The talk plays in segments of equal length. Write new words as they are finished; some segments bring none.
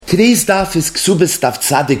Today's daf is Ksubas Daf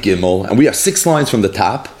Tzadik Gimel, and we are 6 lines from the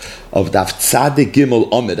top of Daf Tzadik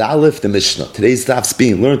Gimel Amid Aleph, the Mishnah. Today's daf is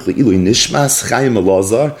being learned Le'ilui Nishmas Chaim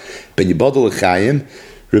Elazar Ben Yibadol Chaim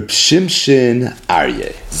Reb Shimshin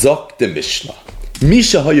Aryeh. Zok the Mishnah.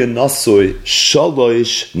 Misha Haya Nasoi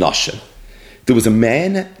Shalosh Nashim. There was a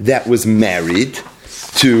man that was married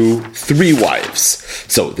to 3 wives.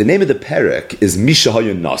 So the name of the perek is Misha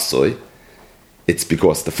Haya Nasoi. It's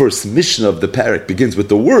because the first Mishnah of the parak begins with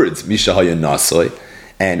the words Misha Haya Nasoi,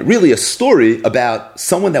 and really a story about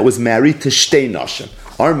someone that was married to Shtei Nashim.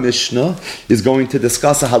 Our Mishnah is going to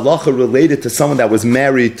discuss a halacha related to someone that was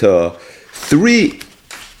married to 3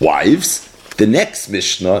 wives. The next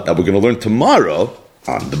Mishnah that we're going to learn tomorrow,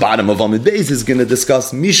 on the bottom of Amid Beis, is going to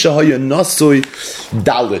discuss Misha Haya Nasoi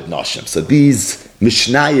Daled Nashim. So these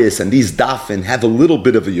Mishnayos and these dafin have a little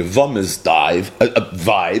bit of a Yevamos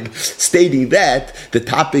vibe, stating that the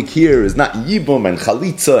topic here is not Yibum and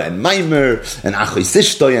Chalitza and Maimer and Achoi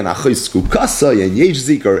Sishtoy and Achoi Skukasa and Yesh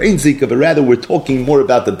Zika or Ein Zika, but rather we're talking more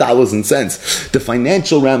about the dollars and cents, the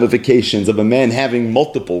financial ramifications of a man having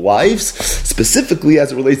multiple wives, specifically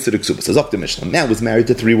as it relates to the Ksuba. So Zok the Mishnah, a man was married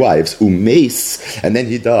to 3 wives, Umeis, and then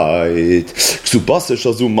he died. Ksubasa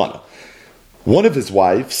Shazu Mana. One of his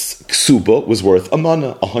wives, Ksuba, was worth a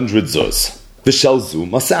mana, 100 zuz. Vishalzu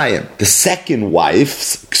Masayim. The second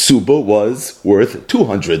wife's Ksuba was worth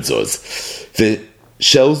 200 zuz.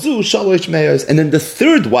 Vishalzu Shalosh Meyos. And then the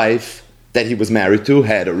third wife that he was married to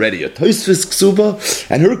had already a Tosfos Ksuba,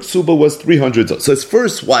 and her Ksuba was 300 zuz. So his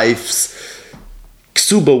first wife's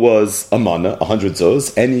Ksuba was a mana, 100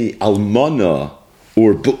 zuz. Any almana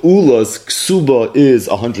or Be'ula's Ksuba is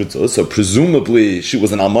 100 zuz, so presumably she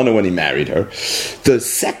was an almana when he married her. The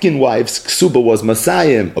second wife's Ksuba was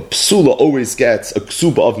Masayim. A Psula always gets a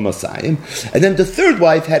Ksuba of Masayim. And then the third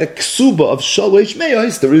wife had a Ksuba of Shalosh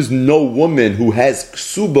Meyos. There is no woman who has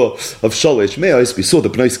Ksuba of Shalosh Meyos. We saw the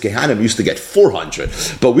Bnei Kehanim used to get 400,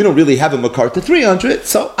 but we don't really have a Makar to 300,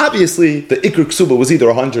 so obviously the Iker Ksuba was either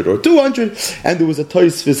 100 or 200, and there was a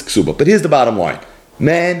Tosfos Ksuba. But here's the bottom line.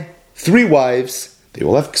 Man, 3 wives, they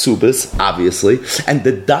all have ksubas, obviously, and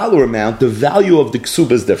the dollar amount, the value of the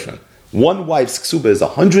ksuba is different. One wife's ksuba is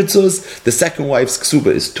 100 zuz, the second wife's ksuba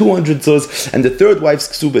is 200 zuz, and the third wife's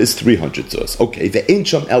ksuba is 300 zuz. Okay, the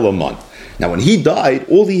Einsham Elaman. Now, when he died,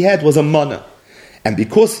 all he had was a mana. And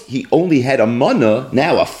because he only had a mana,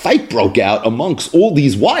 now a fight broke out amongst all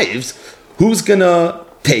these wives. Who's going to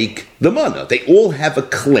take the mana? They all have a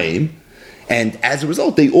claim. And as a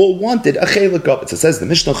result, they all wanted a chelik of it. So it says the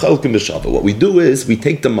Mishnah Chelkim B'Shava. What we do is we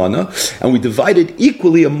take the mana and we divide it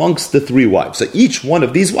equally amongst the 3 wives. So each one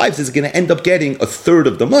of these wives is going to end up getting a third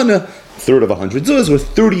of the mana, third of 100 zuz, or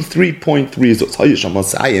 33.3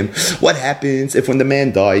 zuz. What happens if when the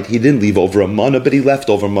man died, he didn't leave over a mana, but he left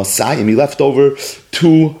over masayim, he left over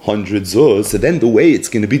 200 zuz? So then the way it's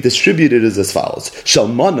going to be distributed is as follows.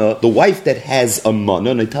 Shalmana, the wife that has a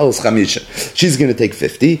mana, Naitalas Chamisha, she's going to take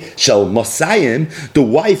 50. Shal Masayim, the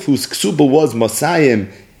wife whose ksuba was Masayim,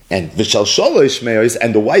 and Vishal Shalosh Meyos,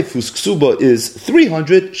 and the wife whose ksuba is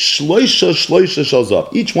 300, Shloisha Shalzav.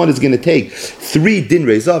 Each one is going to take 3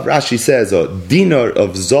 dinrei zav. Rashi says a dinar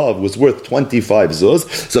of zav was worth 25 zuz.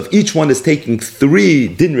 So if each one is taking 3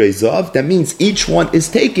 dinrei zav, that means each one is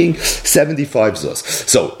taking 75 zuz.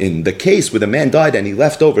 So in the case where the man died and he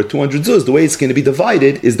left over 200 zuz, the way it's going to be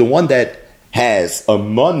divided is the one that has a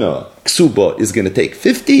mana ksuba is going to take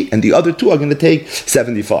 50, and the other 2 are going to take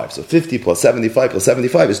 75. So 50 plus 75 plus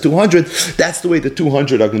 75 is 200. That's the way the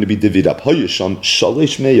 200 are going to be divvied up. Let's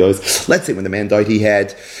say when the man died, he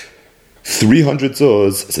had 300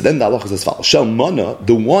 zuz. So then the halacha is as follows. Shal mana,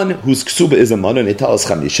 the one whose ksuba is a mana, netalas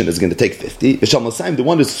chamishin, is going to take 50. V'shal masayim, the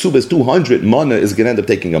one whose ksuba is 200, mana is going to end up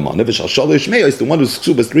taking a mana. V'shal shalosh meyos, the one whose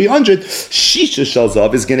ksuba is 300, shisha shal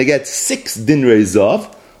zav is going to get 6 dinrei zav,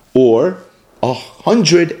 or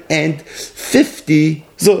 150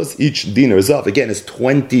 zuz. Each dinar zav again is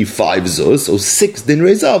 25 zuz, so 6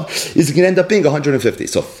 dinrei zav is going to end up being 150.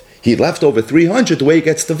 So if he left over 300, the way it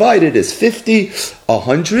gets divided is 50,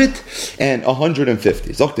 100, and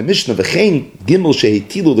 150. Zok the Mishnah v'chein gimel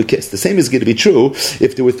shehitilu l'kis. The same is going to be true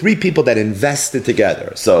if there were 3 people that invested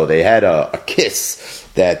together. So they had a kiss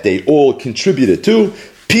that they all contributed to.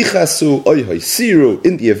 Pichasu oyhoisiru,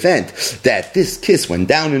 in the event that this kiss went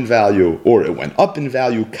down in value or it went up in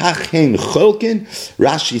value, kachen cholkin,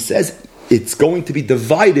 Rashi says, it's going to be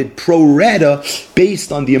divided pro rata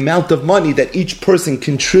based on the amount of money that each person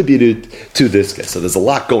contributed to this case. So there's a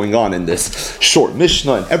lot going on in this short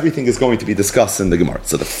Mishnah, and everything is going to be discussed in the Gemara.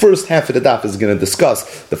 So the first half of the daf is going to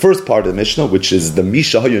discuss the first part of the Mishnah, which is the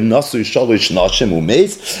Misha Hayu Nasu Shalish Nashim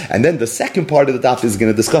Umeis, and then the second part of the daf is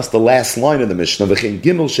going to discuss the last line of the Mishnah, V'chein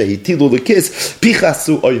Gimel Shehitilu Lekis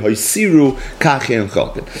Pichasu Oy Hoisiru Kachem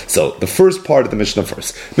Chalkin. So the first part of the Mishnah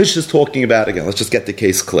first. Mishnah is talking about, again, let's just get the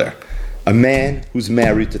case clear. A man who's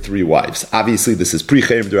married to 3 wives. Obviously, this is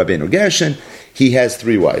Pri-Cherem de Rabbeinu Gershon. He has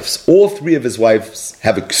 3 wives. All 3 of his wives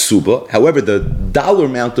have a ksuba. However, the dollar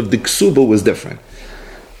amount of the ksuba was different.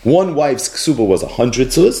 One wife's ksuba was 100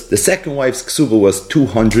 zuz, the second wife's ksuba was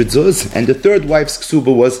 200 zuz, and the third wife's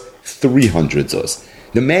ksuba was 300 zuz.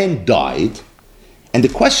 The man died, and the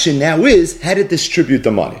question now is how to distribute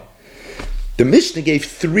the money. The Mishnah gave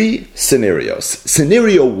 3 scenarios.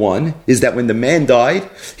 Scenario 1 is that when the man died,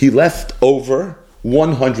 he left over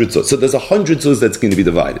 100 zuz. So there's 100 zuz that's going to be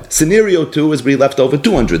divided. Scenario 2 is where he left over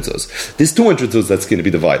 200 zuz. There's 200 zuz that's going to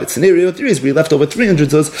be divided. Scenario 3 is where he left over 300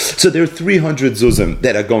 zuz. So there are 300 zuzim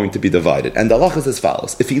that are going to be divided. And the halacha is as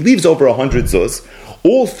follows. If he leaves over 100 zuz,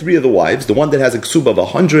 all 3 of the wives, the one that has a ksuba of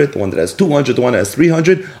 100, the one that has 200, the one that has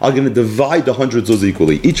 300, are going to divide the 100 zuz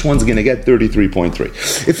equally. Each one's going to get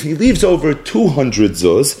 33.3. If he leaves over 200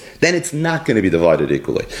 zuz, then it's not going to be divided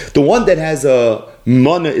equally. The one that has a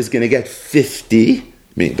mana is going to get 50. I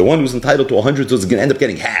mean, the one who's entitled to 100 zuz is going to end up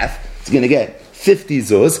getting half. It's going to get 50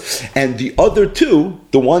 zuz. And the other 2,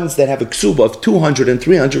 the ones that have a ksuba of 200 and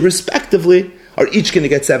 300 respectively, are each going to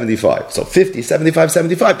get 75. So 50, 75,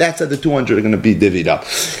 75, that's how the 200 are going to be divvied up.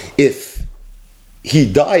 If he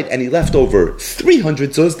died and he left over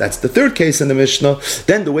 300 zuz, that's the third case in the Mishnah,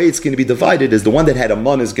 then the way it's going to be divided is the one that had a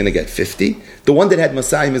man is going to get 50, the one that had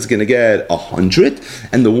Masayim is going to get 100,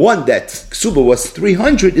 and the one that Ksuba was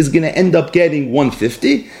 300 is going to end up getting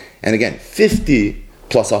 150. And again, 50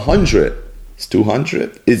 plus 100 is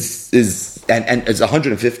 200, and it's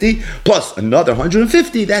 150, plus another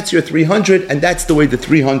 150, that's your 300, and that's the way the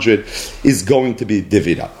 300 is going to be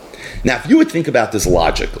divvied up. Now, if you would think about this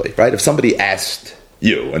logically, right? If somebody asked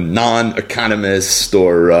you, a non-economist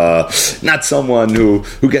or not someone who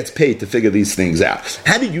gets paid to figure these things out,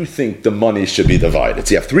 how do you think the money should be divided?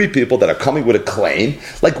 So you have 3 people that are coming with a claim.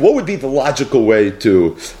 Like, what would be the logical way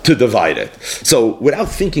to divide it? So without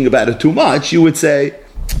thinking about it too much, you would say,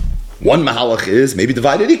 one mahalach is maybe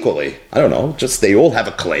divided equally. I don't know, just they all have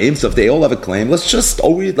a claim. So if they all have a claim, let's just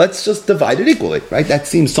divide it equally, right? That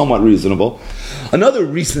seems somewhat reasonable. Another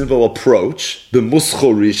reasonable approach, the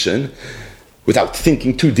muschol rishon, without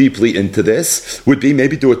thinking too deeply into this, would be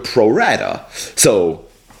maybe do it pro rata. So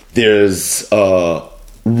there's a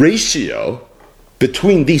ratio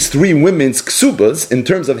between these 3 women's ksubas in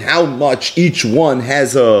terms of how much each one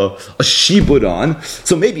has a shibud on.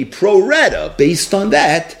 So maybe pro rata, based on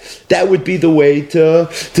that would be the way to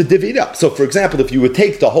divvy it up. So for example, if you would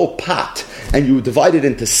take the whole pot and you would divide it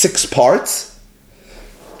into 6 parts,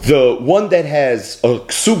 the one that has a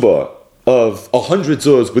ksuba of 100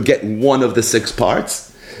 zuz would get 1 of the 6 parts.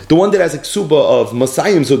 The one that has a ksuba of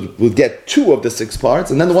Masayim would get 2 of the 6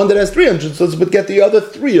 parts, and then the one that has 300 would get the other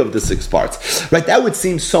 3 of the 6 parts. Right? That would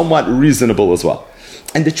seem somewhat reasonable as well.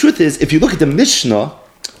 And the truth is, if you look at the Mishnah,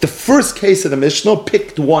 the first case of the Mishnah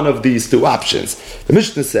picked one of these 2 options. The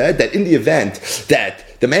Mishnah said that in the event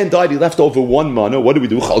that the man died, he left over 1 mana, what do we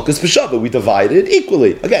do? Chalkas b'shava, we divide it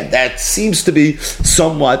equally. Again, that seems to be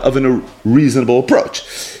somewhat of a reasonable approach.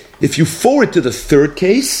 If you forward to the third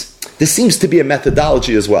case, there seems to be a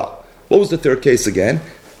methodology as well. What was the third case again?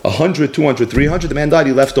 100, 200, 300. The man died,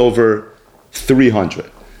 he left over 300.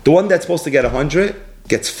 The one that's supposed to get 100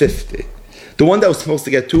 gets 50. The one that was supposed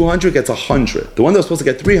to get 200 gets 100. The one that was supposed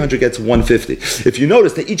to get 300 gets 150. If you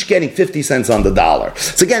notice, they're each getting 50 cents on the dollar.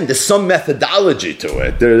 So again, there's some methodology to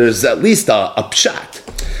it. There's at least a pshat.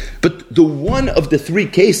 But the one of the 3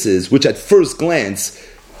 cases, which at first glance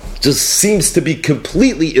just seems to be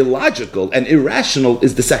completely illogical and irrational,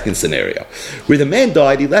 is the second scenario. Where the man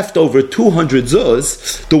died, he left over 200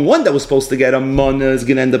 zuz. The one that was supposed to get a mana is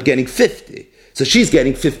going to end up getting 50. So she's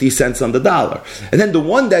getting 50 cents on the dollar. And then the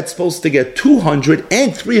one that's supposed to get 200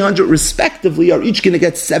 and 300 respectively are each going to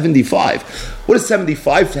get 75. What does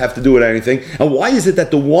 75 have to do with anything? And why is it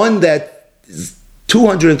that the one that is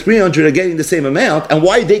 200 and 300 are getting the same amount, and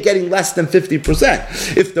why are they getting less than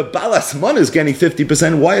 50%? If the Balas Man is getting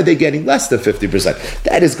 50%, why are they getting less than 50%?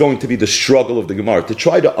 That is going to be the struggle of the Gemara, to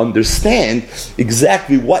try to understand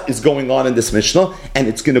exactly what is going on in this Mishnah, and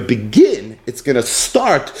it's going to begin it's going to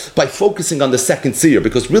start by focusing on the second seer,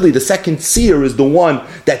 because really the second seer is the one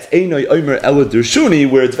that's Einoi Omer Ela Dershuni,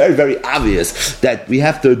 where it's very, very obvious that we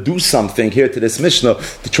have to do something here to this Mishnah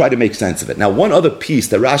to try to make sense of it. Now, one other piece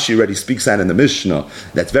that Rashi already speaks on in the Mishnah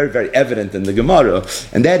that's very, very evident in the Gemara,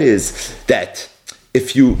 and that is that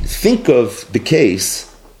if you think of the case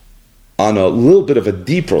on a little bit of a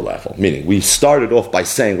deeper level, meaning we started off by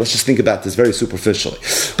saying, let's just think about this very superficially.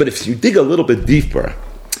 But if you dig a little bit deeper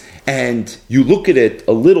and you look at it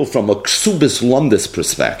a little from a ksubis lumdis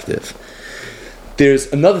perspective,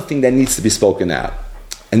 there's another thing that needs to be spoken out.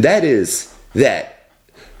 And that is that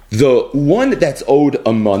the one that's owed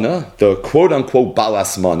a mana, the quote-unquote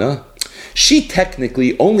balas mana, she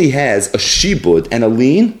technically only has a shibud and a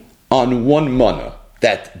lien on one mana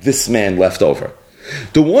that this man left over.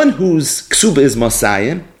 The one whose ksuba is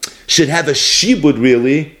masayim should have a shibud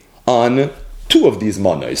really on two of these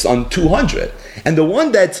manas, on 200. And the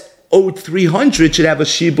one that's owed 300 should have a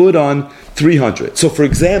shibud on 300. So for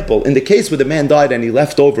example, in the case where the man died and he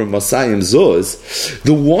left over masayim zuz,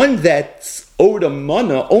 the one that's owed a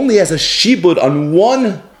mana only has a shibud on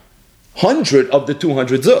 100 of the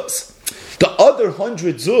 200 zuz. The other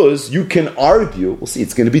 100 zuz, you can argue, we'll see,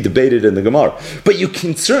 it's going to be debated in the Gemara, but you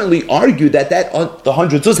can certainly argue that the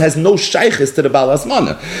 100 zuz has no shaykhis to the balas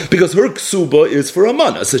mana, because her ksuba is for a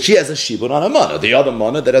mana, so she has a shibud on a mana, the other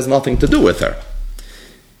mana that has nothing to do with her.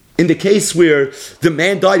 In the case where the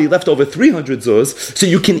man died, he left over 300 zuz, so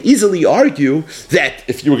you can easily argue that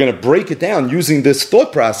if you were going to break it down using this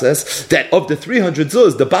thought process, that of the 300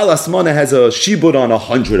 zuz, the balas mana has a shibud on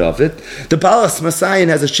 100 of it, the balas masayin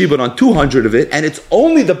has a shibud on 200 of it, and it's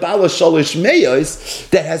only the balas shalish meyos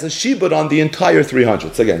that has a shibud on the entire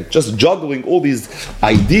 300. So again, just juggling all these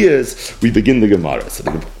ideas, we begin the Gemara. So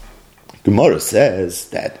the Gemara says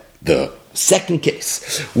that the second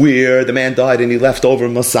case, where the man died and he left over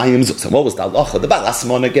Masayim Zuz. And what was the halacha? The Balas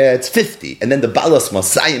Mana gets 50, and then the Balas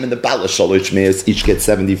Masayim and the Balas Shalosh Meis each get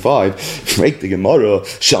 75. Break the Gemara,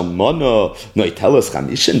 Shalmana, Noitelas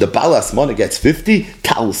Chamishin, the Balas Mana gets 50,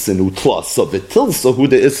 Talsin Utlas, so the Tilsa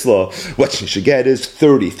Huda Isla, what she should get is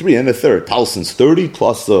 33 and a third. Talsin's 30,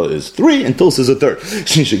 Tlasa is 3, and Tilsa is a third.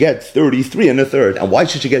 She should get 33 and a third. And why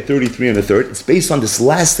should she get 33 and a third? It's based on this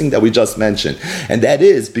last thing that we just mentioned, and that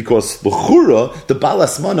is because the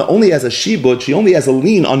balas mana only has a shibud, she only has a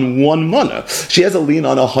lien on one mana. She has a lien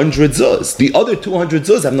on 100 zuz. The other 200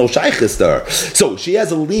 zuz have no shaykhis there. So she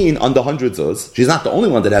has a lien on the 100 zuz. She's not the only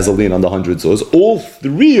one that has a lien on the 100 zuz. All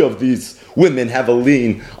three of these women have a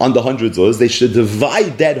lien on the 100 zuz. They should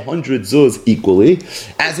divide that 100 zuz equally.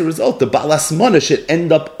 As a result, the balas mana should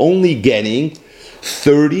end up only getting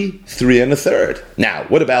 33 and a third. Now,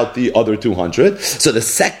 what about the other 200? So the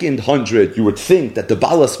second 100, you would think that the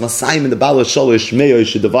balas masayim and the balas shalish meyos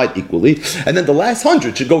should divide equally, and then the last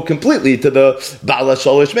 100 should go completely to the balas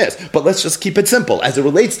shalish meyos. But let's just keep it simple. As it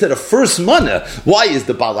relates to the first mana, why is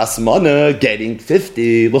the balas mana getting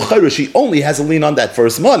 50? L'chayra, she only has a lien on that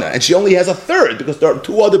first mana, and she only has a third, because there are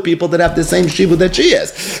two other people that have the same shiva that she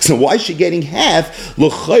has. So why is she getting half?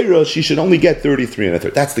 L'chayra, she should only get 33 and a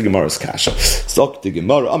third. That's the Gemara's kasha. So the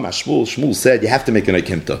Gemara, Shmuel said you have to make an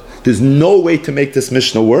akimta. There's no way to make this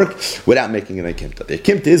Mishnah work without making an akimta. The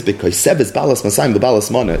akimta is because Sebes balas masayim, the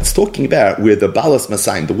balas mana. It's talking about where the balas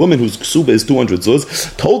masayim, the woman whose ksuba is 200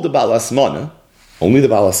 zuz, told the balas mana, only the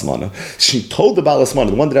balas mana, she told the balas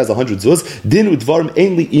mana, the one that has 100 zuz, din udvarm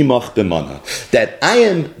einli imach b'mana, that I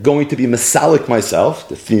am going to be masalik myself,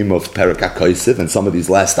 the theme of Perek HaKosev and some of these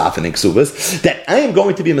last davening ksubas, that I am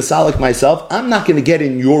going to be masalik myself. I'm not going to get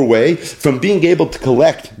in your way from being able to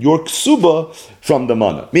collect your ksuba from the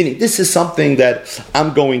mana. Meaning, this is something that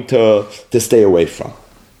I'm going to stay away from.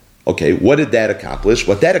 Okay, what did that accomplish?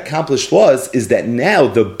 What that accomplished is that now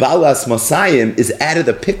the balas masayim is out of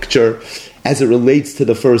the picture as it relates to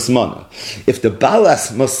the first mana. If the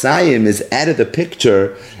balas masayim is out of the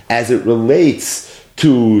picture as it relates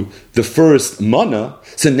to the first mana,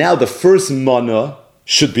 so now the first mana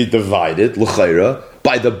should be divided, l'chayra,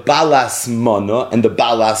 by the balas mana and the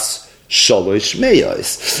balas shalosh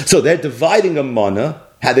meyos. So they're dividing a mana.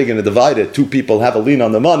 How are they going to divide it? Two people have a lien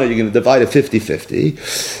on the mana, you're going to divide it 50-50.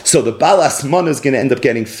 So the balas mana is going to end up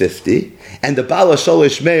getting 50, and the balas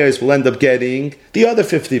shalosh meyos will end up getting the other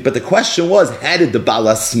 50. But the question was, how did the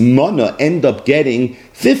balas mana end up getting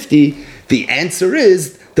 50? The answer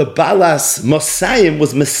is, the the Balas Mosayim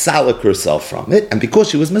was Masalik herself from it, and because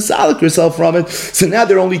she was Masalik herself from it, so now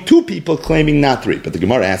there are only two people claiming, not three. But the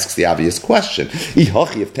Gemara asks the obvious question.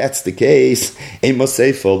 If that's the case,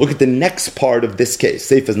 look at the next part of this case.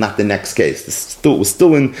 Seif is not the next case. We're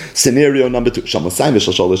still in scenario number 2. The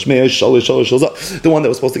one that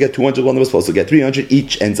was supposed to get 200, one that was supposed to get 300,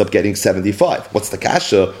 each ends up getting 75. What's the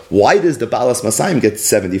kasha? Why does the Balas Masayim get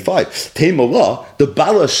 75? Teimallah, the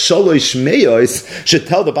Balas Shalosh Meyos should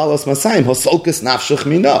tell the Balas Masayim, Hosolkas Nafshach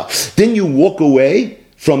Mina. Then you walk away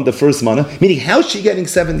from the first mana, meaning how's she getting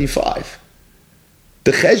 75?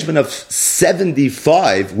 The cheshbon of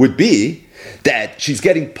 75 would be that she's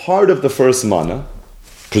getting part of the first mana,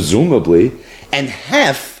 presumably, and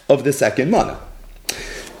half of the second mana.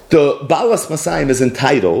 The Balas Masayim is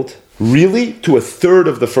entitled really to a third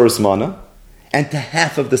of the first mana and to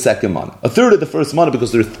half of the second mana. A third of the first mana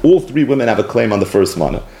because all three women have a claim on the first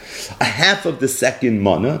mana. A half of the second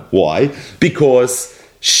mana. Why? Because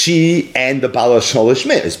she and the Balas Shalosh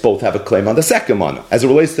Meis both have a claim on the second mana. As it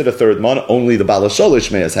relates to the third mana, only the Balas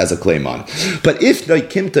Shalosh Meis has a claim on it. But if the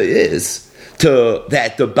Kimta is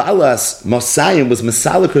that the Balas Masayim was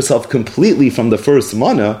Masalik herself completely from the first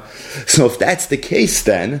mana, so if that's the case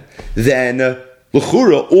then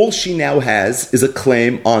L'chura, all she now has is a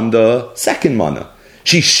claim on the second mana.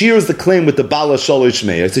 She shares the claim with the Bala Shalosh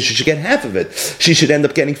Meir, so she should get half of it. She should end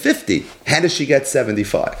up getting 50. How does she get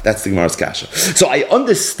 75? That's the Gemara's kasha. So I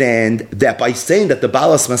understand that by saying that the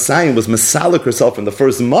Balas Masayim was Masalik herself in the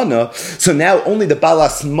first mana, so now only the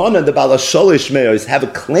Balas Mana and the Balas Shalosh Meir have a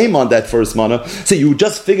claim on that first mana, so you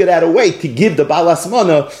just figured out a way to give the Balas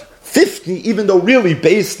Mana 50, even though really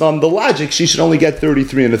based on the logic, she should only get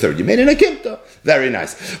 33 and a third. You made an akimta. Very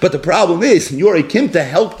nice. But the problem is, your akimta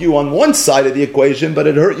helped you on one side of the equation, but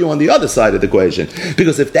it hurt you on the other side of the equation.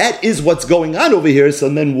 Because if that is what's going on over here, so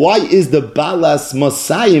then why is the Balas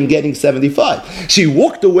Masayim getting 75? She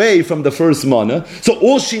walked away from the first mana, so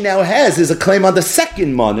all she now has is a claim on the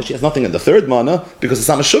second mana. She has nothing on the third mana, because it's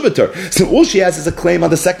not a shuvater. So all she has is a claim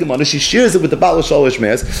on the second mana. She shares it with the Balas Shalosh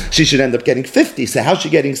Meis. She should end up getting 50. So how's she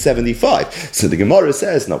getting 75? So the Gemara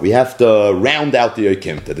says, no, we have to round out the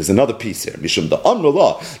Yekimta. There's another piece here. Mishum the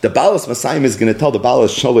Amrullah, the Balas Masayim is going to tell the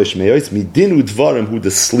Balas Shalosh Meis, Midinu Dvarim hu the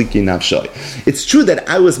Sliki Nafshay. It's true that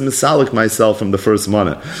I was Masalik myself from the first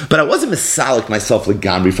mana, but I wasn't Masalik myself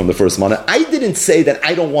Legamri from the first mana. I didn't say that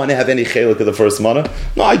I don't want to have any chelik of the first mana.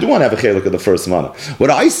 No, I do want to have a chelik of the first mana. What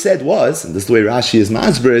I said was, and this is the way Rashi is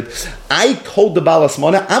masbered, I told the Balas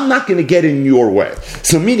Mana, I'm not going to get in your way.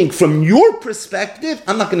 So meaning, from your perspective,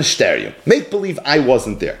 I'm not going to stare you. Make believe I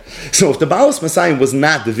wasn't there. So if the Balas Masayim was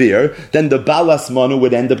not there, then the Balas Mana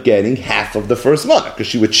would end up getting half of the first Mana, because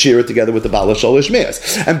she would share it together with the Balas Shalosh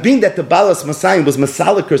Meis. And being that the Balas Masayim was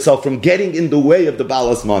Masalik herself from getting in the way of the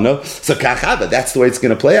Balas Mana, so kachava, that's the way it's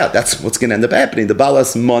going to play out. That's what's going to end up happening. The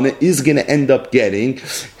Balas Mana is going to end up getting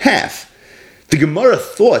half. The Gemara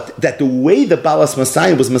thought that the way the Balas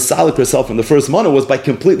Masayim was Masalik herself from the first mana was by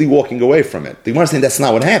completely walking away from it. The Gemara is saying that's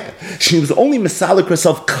not what happened. She was only Masalik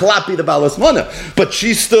herself, klapi the Balas Mana, but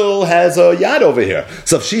she still has a yad over here.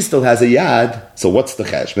 So if she still has a yad, so what's the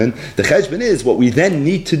cheshbon? The cheshbon is, what we then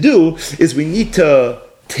need to do is we need to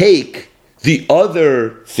take the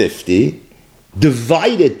other 50,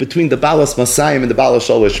 divide it between the Balas Masayim and the Balas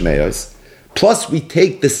Shalosh Meis, plus we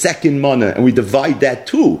take the second mana and we divide that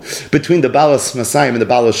too between the Balas Masayim and the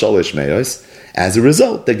Balas Shalosh Meis. As a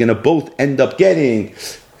result, they're going to both end up getting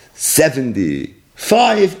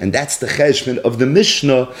 75, and that's the cheshbon of the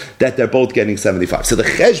Mishnah, that they're both getting 75. So the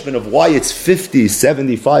cheshbon of why it's 50,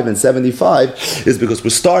 75, and 75 is because we're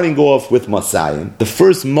starting off with Masayim. The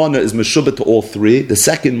first mana is Meshubit to all three. The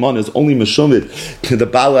second mana is only Meshubit to the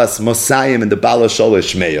Balas Masayim and the Balas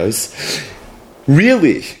Shalosh Meis.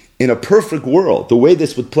 Really, in a perfect world, the way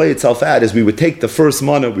this would play itself out is we would take the first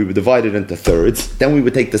mana, we would divide it into thirds, then we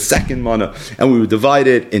would take the second mana and we would divide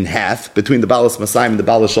it in half between the Balas Masayim and the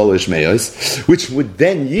Balas Shalosh Meis, which would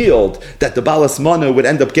then yield that the Balas Mana would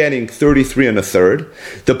end up getting 33 and a third.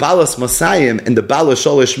 The Balas Masayim and the Balas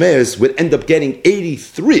Shalosh Meis would end up getting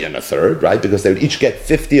 83 and a third, right? Because they would each get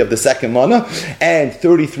 50 of the second mana and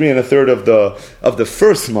 33 and a third of the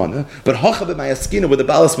first mana. But Hachav Mayaskina, where the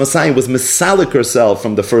Balas Masayim was Masalik herself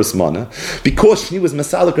from the first mana, because she was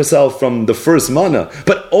Masalik herself from the first mana,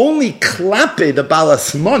 but only klape the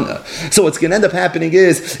Balas Mana. So what's going to end up happening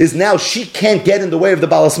is now she can't get in the way of the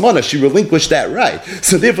Balas Mana. She relinquished that right.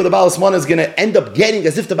 So therefore the Balas Mana is going to end up getting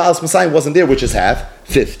as if the Balas Masayim wasn't there, which is half,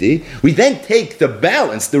 50. We then take the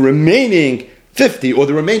balance, the remaining 50 or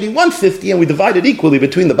the remaining 150, and we divide it equally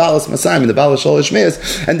between the Balas Masayim and the Balas Shalosh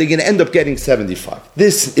Meis, and they're going to end up getting 75.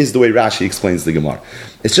 This is the way Rashi explains the Gemara.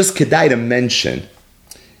 It's just kedai to mention,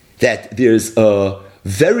 that there's a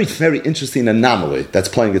very, very interesting anomaly that's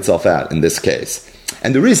playing itself out in this case.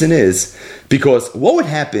 And the reason is because what would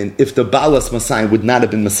happen if the Balas Masayim would not have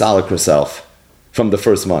been Masalik herself from the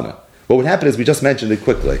first mana? What would happen is, we just mentioned it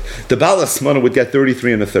quickly, the Balas Mana would get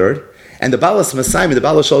 33 and a third, and the Balas Masayim and the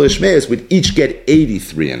Balas Shalish Meis would each get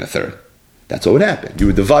 83 and a third. That's what would happen. You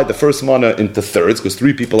would divide the first mana into thirds because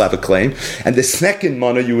 3 people have a claim, and the second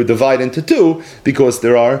mana you would divide into 2 because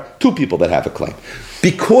there are 2 people that have a claim.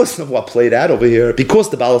 Because of what played out over here, because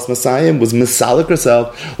the Balas Masayim was Masalik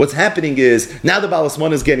herself, what's happening is now the Balas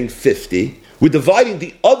Mana is getting 50. We're dividing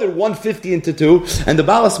the other 150 into 2, and the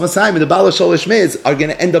Balas Masayim and the Balas Shalish Meis are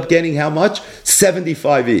going to end up getting how much?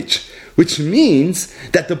 75 each. Which means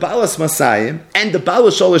that the Balas Masayim and the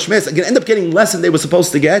Balas Shalish Meis are going to end up getting less than they were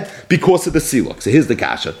supposed to get because of the Siluk. So here's the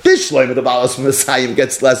kasha. Bishleim, the Balas Masayim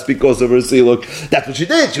gets less because of her Siluk. That's what she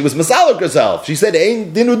did. She was Masalik herself. She said,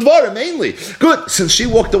 Ein dinu dvarim, mainly. Good, since she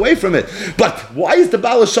walked away from it. But why is the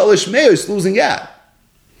Balas Shalish Meis losing out?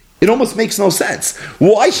 It almost makes no sense.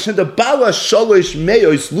 Why should the Balas Shalish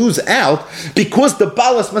Meis lose out? Because the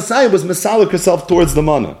Balas Masayim was Masalik herself towards the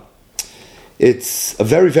mana. It's a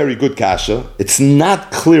very, very good kasha. It's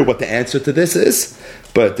not clear what the answer to this is,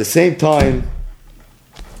 but at the same time,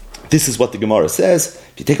 this is what the Gemara says.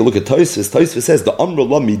 If you take a look at Tosfos says, the Amra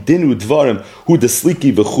la midinu dvarim hu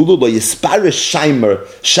desliki v'chulu lo yisparish shaimer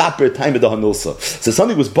shaper time of the hamilsa. So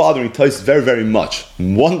something was bothering Tosfos very, very much.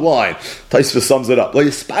 In one line, Tosfos sums it up. Lo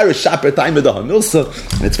yisparish shaper time of the hamilsa.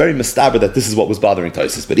 And it's very mistaber that this is what was bothering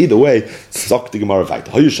Tosfos. But either way, tzok the Gemara vayta.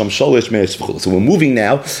 Hayusham sholish meish v'chulu. So we're moving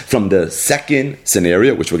now from the second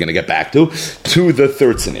scenario, which we're going to get back to the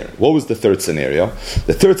third scenario. What was the third scenario?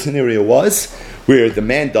 The third scenario was where the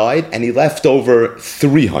man died and he left over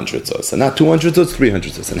 300 zuz. So not 200 zuz,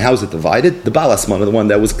 300 zuz. And how is it divided? The Balas Mana, the one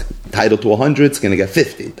that was entitled to 100, is going to get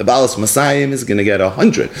 50. The Balas Masayim is going to get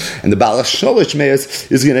 100. And the Balas Shalish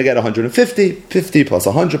Meis is going to get 150. 50 plus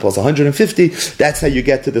 100 plus 150. That's how you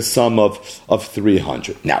get to the sum of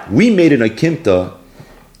 300. Now, we made an Akimta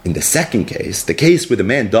in the second case, the case where the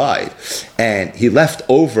man died and he left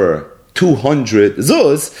over 200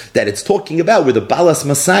 zuz, that it's talking about where the Balas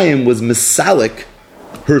Masayim was Masalik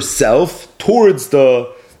herself towards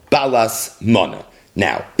the Balas Mana.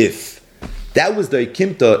 Now, if that was the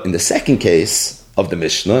Akimta in the second case of the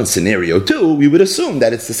Mishnah, in scenario 2, we would assume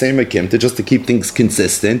that it's the same Akimta just to keep things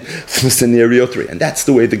consistent for scenario 3. And that's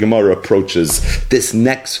the way the Gemara approaches this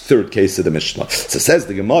next third case of the Mishnah. So says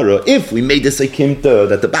the Gemara, if we made this Akimta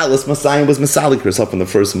that the Balas Masayim was Masalik herself in the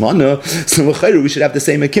first Mana, so we should have the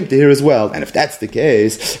same Akimta here as well. And if that's the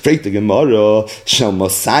case, Freit the Gemara, Shal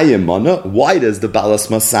Masayim Mana, why does the Balas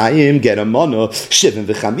Masayim get a Mana? Shivin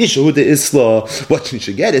v'chamisha hu de Isla, what she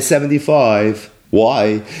should get is 75.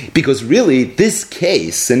 Why? Because really, this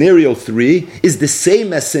case, scenario 3, is the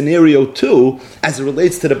same as scenario 2 as it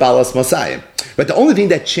relates to the Balas Masayim. But the only thing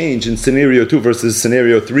that changed in scenario 2 versus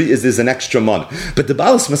scenario 3 is there's an extra mana. But the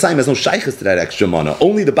Balas Masayim has no shaykhs to that extra mana.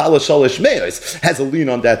 Only the Balas Shalish Meis has a lien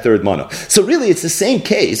on that third mana. So really, it's the same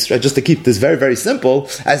case, right, just to keep this very, very simple,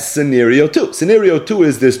 as scenario 2. Scenario 2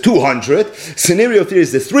 is there's 200. Scenario 3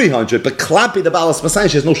 is there's 300. But Klapi, the Balas Masayim,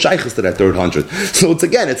 she has no shaykhs to that third 100. So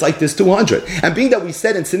it's like there's 200. And being that we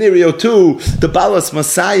said in scenario 2, the Balas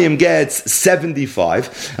Masayim gets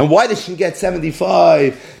 75. And why did she get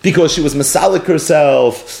 75? Because she was Masalik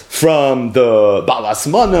herself from the Balas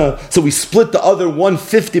Mana. So we split the other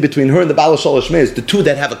 150 between her and the Balas Shalish Meis, the two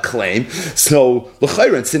that have a claim. So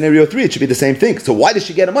l'chayra in scenario 3, it should be the same thing. So why did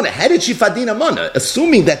she get a mana? How did she fadina mana?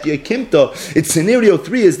 Assuming that the Akimta in scenario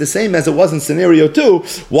 3 is the same as it was in scenario 2,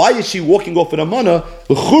 why is she walking off with a mana?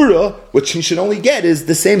 L'chura, what she should only get is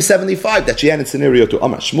the same 75 that she had in scenario 2.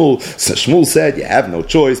 Amar Shmuel. So Shmuel said, you have no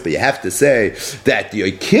choice, but you have to say that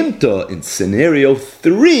the Akimta in scenario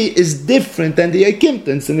 3 is different than the Akimta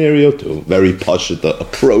in scenario 2. Very pashut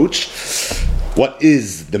approach. What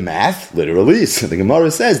is the math? Literally, so the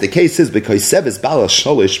Gemara says the case is because Seves Balas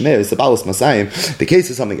Shalish Meis, the Balas Masayim. The case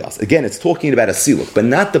is something else. Again, it's talking about a siluk, but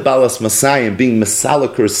not the Balas Masayim being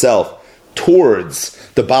Masalik herself towards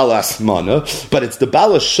the Balas Mana, but it's the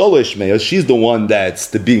Balas Shalish Meis. She's the one that's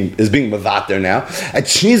being Mavater now, and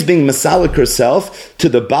she's being Masalik herself to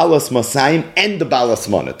the Balas Masayim and the Balas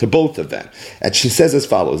Mana, to both of them. And she says as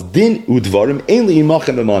follows: Din udvarim ein li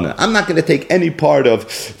imachem b'mana. I'm not going to take any part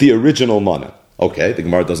of the original Mana. Okay, the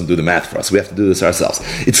Gemara doesn't do the math for us. We have to do this ourselves.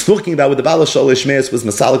 It's talking about what the Balas Shalish Meis was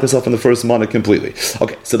Masalik herself in the first Mana completely.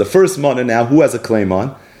 Okay, so the first Mana now, who has a claim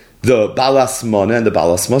on? The Balas Mana and the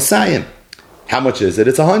Balas Masayim. How much is it?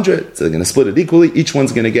 It's 100. So they're going to split it equally. Each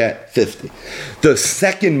one's going to get 50. The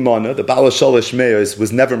second Mana, the Balas Shalish Meis,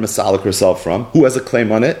 was never Masalik herself from. Who has a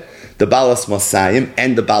claim on it? the Balas Masayim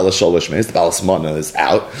and the Balas Sholosh Meis. The Balas Mana is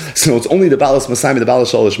out. So it's only the Balas Masayim and the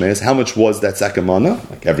Balas Sholosh Meis. How much was that second Mana?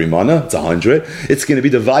 Like every Mana, it's 100. It's going to be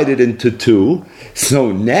divided into two.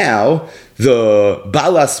 So now the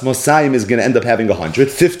Balas Mosayim is going to end up having 100,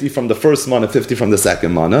 50 from the first mana, 50 from the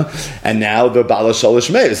second mana, and now the Balas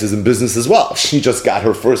Sholosh Meis is in business as well. She just got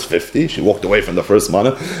her first 50, she walked away from the first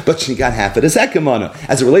mana, but she got half of the second mana.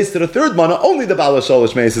 As it relates to the third mana, only the Balas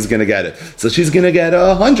Sholosh Meis is going to get it. So she's going to get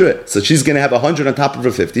 100. So she's going to have 100 on top of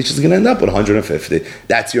her 50, she's going to end up with 150.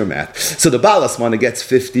 That's your math. So the Balas mana gets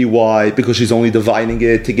 50, why? Because she's only dividing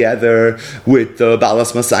it together with the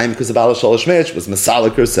Balas Mosayim, because the Balas Sholosh Meis was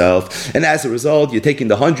Masalik herself, and as a result, you're taking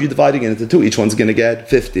the 100, dividing it into two. Each one's going to get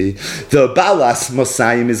 50. The Balas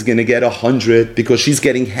Mosayim is going to get 100 because she's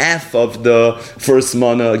getting half of the first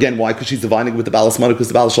mana. Again, why? Because she's dividing with the Balas mana, because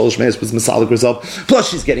the Balas Sholosh Meis was Masalik herself. Plus,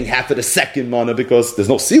 she's getting half of the second mana because there's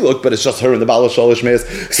no Siluk, but it's just her and the Balas Sholosh Meis.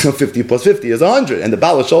 So 50 plus 50 is 100. And the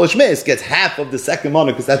Balas Sholosh Meis gets half of the second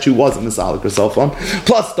mana because that she wasn't Masalik herself on.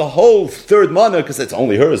 Plus the whole third mana because it's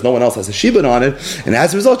only hers. No one else has a Shibud on it. And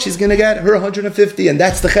as a result, she's going to get her 150. And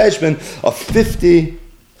that's the cheshbon of 50,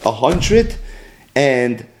 100,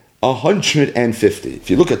 and 150.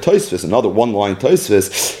 If you look at Tosfos, another one-line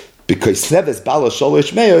Tosfos, because Seves Balas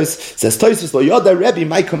Sholosh Meis says Tosfos Lo Yoda Rebbe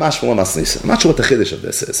Ma'ikam Ashmalam Asnisa. I'm not sure what the chiddush of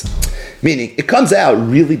this is. Meaning, it comes out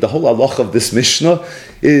really the whole halacha of this Mishnah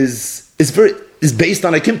is based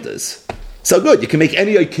on Akimtas. So good, you can make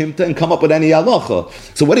any Akimta and come up with any halacha.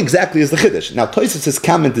 So what exactly is the chiddush? Now Tosfos'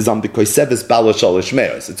 comment is on the Koseves Balas Sholosh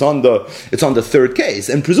Meis. It's on the third case,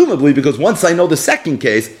 and presumably because once I know the second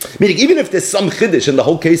case, meaning even if there's some chiddush in the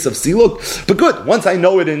whole case of Siluk, but good, once I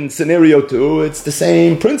know it in scenario 2, it's the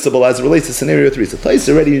same principle as it relates to scenario 3. So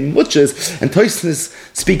Tosfos already in Muchas, and Tosfos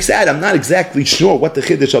speaks out. I'm not exactly sure what the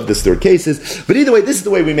chiddush of this third case is, but either way, this is the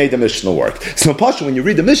way we made the Mishnah work. So Pasha, when you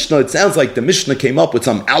read the Mishnah, it sounds like the Mishnah came up with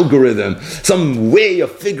some algorithm, some way of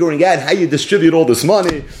figuring out how you distribute all this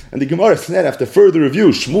money. And the Gemara said, after further review,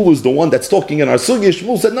 Shmuel is the one that's talking in our sugi.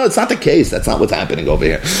 Shmuel said, no, it's not the case. That's not what's happening over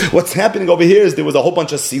here. What's happening over here is there was a whole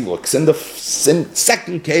bunch of siluks. In the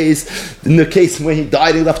second case, in the case where he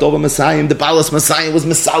died, he left over Messiah. The Balas Messiah was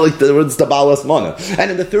Masalik, the Balas Mana.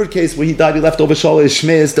 And in the third case where he died, he left over Sholosh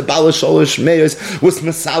Meis. The Balas Sholosh Meis was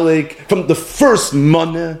Masalik from the first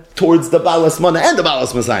Mana towards the Balas Mana and the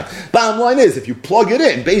Balas Messiah. Bottom line is, if you plug it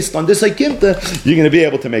in based on this Akimta, you're going to be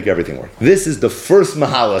able to make everything work. This is the first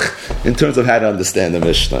mahalach in terms of how to understand the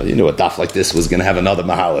Mishnah. You knew a daf like this was going to have another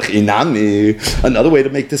mahalach. Inami, another way to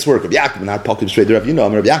make this work. Rav Yaakov not pocket straight to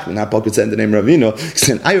Ravino. Rav Yaakov not pocket send the name Ravino. He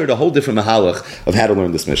said, I heard a whole different mahalach of how to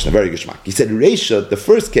learn this Mishnah. Very geschmack. He said, Reisha, the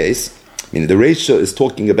first case, meaning the Reisha is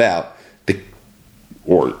talking about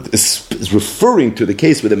or is referring to the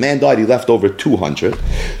case where the man died, he left over 200.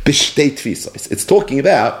 It's talking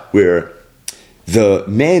about where the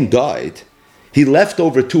man died, he left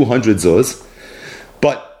over 200 zuz,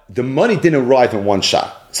 but the money didn't arrive in one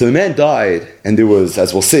shot. So the man died, and there was,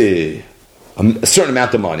 as we'll see, a certain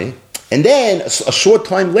amount of money. And then, a short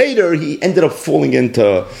time later, he ended up falling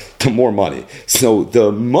into more money. So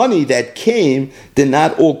the money that came did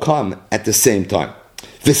not all come at the same time.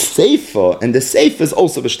 The Seifa, and the Seifa is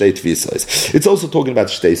also B'shtei Tfisais. It's also talking about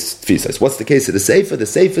Shtei Tfisais. What's the case of the Seifa? The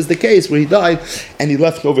Seifa is the case where he died and he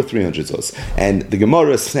left over 300 zos. And the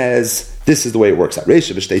Gemara says this is the way it works out.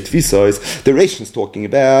 Reisha B'shtei Tfisais. The Reisha is talking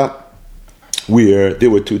about where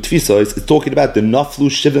there were two tfisos. It's talking about the naflu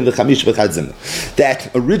shivim v'chamish v'chadzim.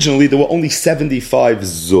 That originally there were only 75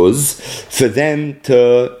 zuz for them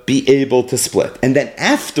to be able to split, and then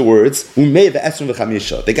afterwards umei v'esrim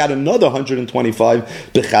v'chamisha, they got another 125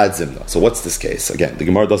 b'chadzim. So what's this case? Again, the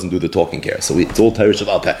Gemara doesn't do the talking here, so it's all Teresh of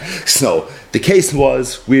Alpeh. So the case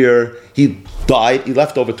was where he died, he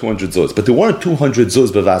left over 200 zuz, but there weren't 200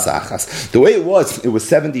 zuz b'vas achas. The way it was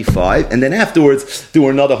 75, and then afterwards there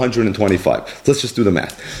were another 125. So let's just do the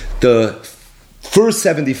math. The first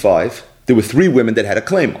 75, there were 3 women that had a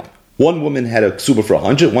claim on. One woman had a ksuba for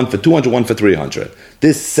 100, one for 200, one for 300.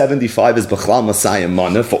 This 75 is B'chlal Masayim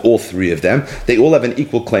Mana for all 3 of them. They all have an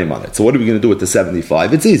equal claim on it. So what are we going to do with the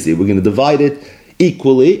 75? It's easy. We're going to divide it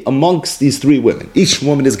equally amongst these 3 women. Each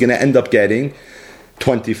woman is going to end up getting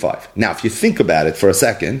 25. Now, if you think about it for a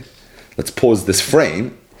second, let's pause this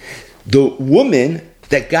frame. The woman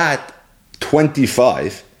that got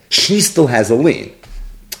 25, she still has a lien.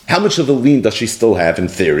 How much of a lien does she still have in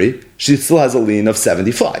theory? She still has a lien of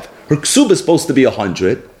 75. Her ksuba is supposed to be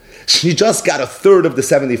 100. She just got a third of the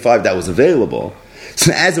 75 that was available.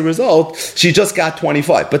 So as a result, she just got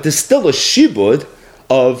 25. But there's still a shibud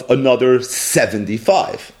of another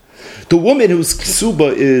 75. The woman whose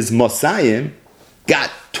ksuba is Masayim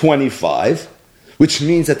got 25, which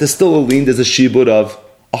means that there's still a lien, there's a shibud of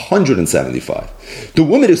 175. The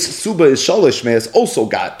woman whose suba is shalosh me'as also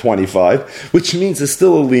got 25, which means there's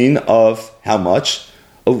still a lien of how much?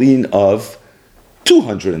 A lien of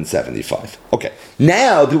 275. Okay,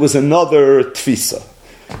 now there was another tfisa.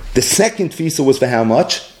 The second tfisa was for how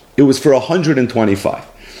much? It was for 125.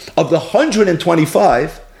 Of the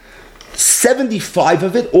 125, 75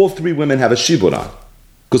 of it, all three women have a shibud on.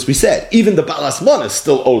 Because we said, even the balas mana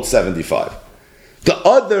still owed 75. The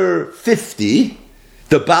other 50,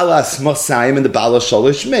 the balas masayim and the balas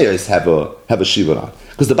shalosh me'as have a shibud on.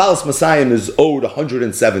 Because the balas masayim is owed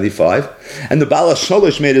 175, and the balas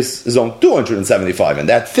shalosh me'as is owed 275, and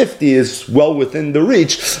that 50 is well within the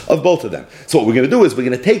reach of both of them. So what we're going to do is we're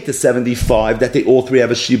going to take the 75 that they all three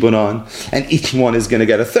have a shibud on, and each one is going to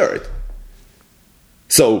get a third.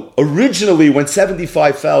 So originally when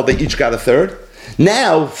 75 fell, they each got a third.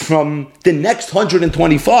 Now, from the next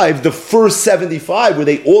 125, the first 75, where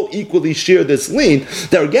they all equally share this lien,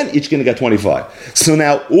 they're again each going to get 25. So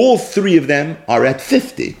now all three of them are at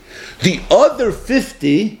 50. The other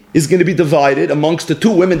 50 is going to be divided amongst the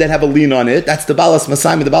two women that have a lien on it. That's the balas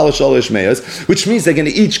masayim and the balas shalosh me'as, which means they're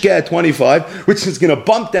going to each get 25, which is going to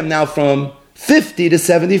bump them now from 50 to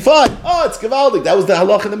 75. Oh, it's Gevaldik. That was the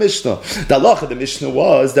halach of the Mishnah. The halach of the Mishnah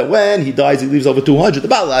was that when he dies, he leaves over 200. The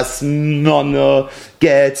balas nana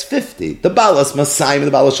gets 50. The balas masayim and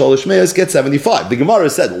the balas shalosh me'as get 75. The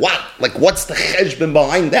Gemara said, what? Like, what's the cheshbon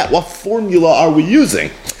behind that? What formula are we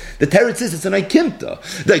using? The teretz is it's an ikimta.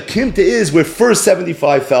 The ikimta is where first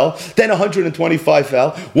 75 fell, then 125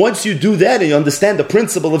 fell. Once you do that and you understand the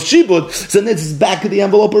principle of shibud, so then it's back of the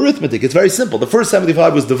envelope arithmetic. It's very simple. The first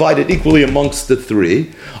 75 was divided equally amongst the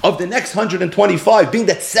three. Of the next 125, being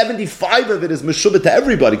that 75 of it is meshubah to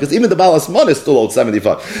everybody, because even the balas mana is still owed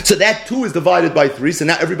 75. So that too is divided by 3, so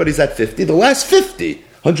now everybody's at 50. The last 50,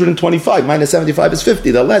 125 minus 75 is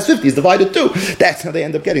 50. The last 50 is divided 2. That's how they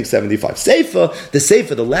end up getting 75.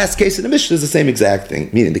 The last case in the Mishnah is the same exact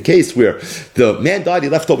thing. Meaning the case where the man died, he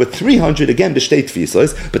left over 300, again, the state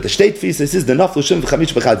tfisas, but the state tfisas is the naflu shem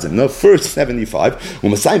v'chamish b'chad zimna, first 75,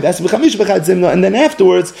 u'masayim v'as v'chamish b'chad zimna, and then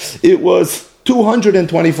afterwards, it was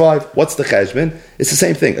 225. What's the cheshbon? It's the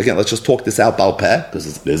same thing. Again, let's just talk this out bal peh, because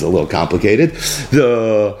it is a little complicated.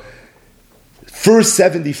 The first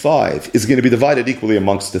 75 is going to be divided equally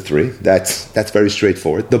amongst the three. That's very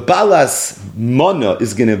straightforward. The balas mana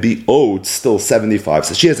is going to be owed still 75.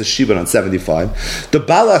 So she has a shibud on 75. The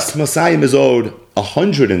balas masayim is owed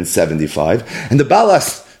 175. And the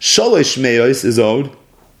balas shalosh me'os is owed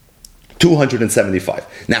 275.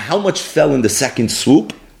 Now, how much fell in the second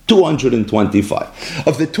swoop? 225.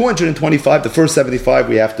 Of the 225, the first 75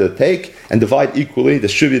 we have to take and divide equally,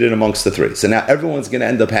 distribute it amongst the three. So now everyone's going to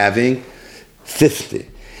end up having 50.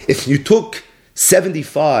 If you took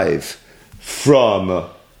 75 from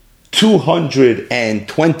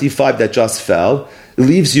 225 that just fell, it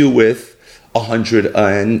leaves you with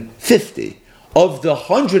 150. Of the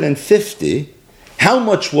 150, how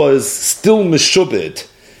much was still meshubed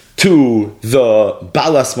to the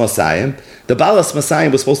balas masayim? The balas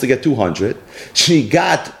masayim was supposed to get 200. She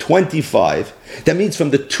got 25. That means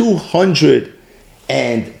from the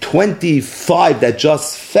 225 that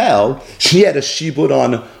just fell, she had a shibud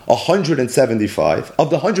on 175. Of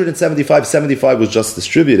the 175, 75 was just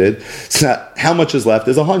distributed. So now, how much is left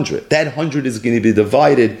is 100. That 100 is going to be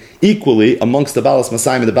divided equally amongst the balas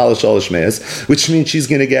masayim and the balas shalosh me'as, which means she's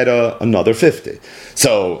going to get another 50.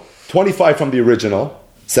 So 25 from the original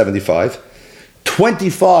 75.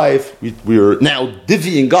 25, we're now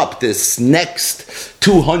divvying up this next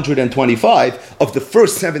 225. Of the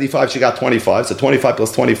first 75, she got 25. So 25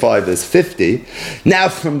 plus 25 is 50. Now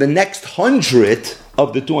from the next 100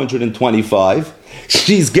 of the 225,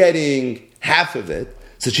 she's getting half of it.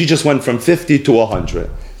 So she just went from 50 to 100.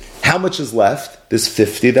 How much is left? There's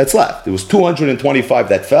 50 that's left. There was 225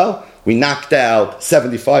 that fell. We knocked out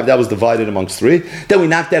 75, that was divided amongst 3. Then we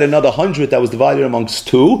knocked out another 100, that was divided amongst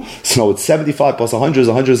 2. So it's 75 plus 100 is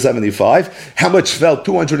 175. How much fell?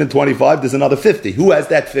 225, there's another 50. Who has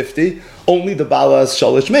that 50? Only the balas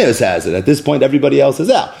shalosh me'os has it. At this point, everybody else is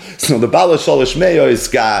out. So the balas shalosh me'os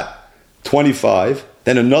got 25,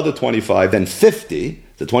 then another 25, then 50.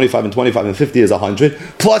 The 25 and 25 and 50 is 100.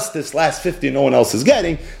 Plus this last 50 no one else is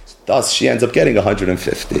getting. Thus, she ends up getting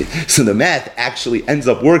 150. So the math actually ends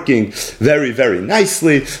up working very, very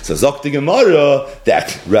nicely. So Zok Gemara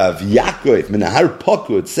that Rav Yaakov Menahar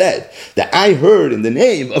Pakud said that I heard in the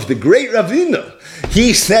name of the great Ravina.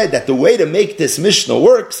 He said that the way to make this Mishnah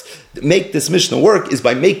works, make this Mishnah work is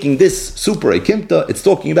by making this super ekimta. It's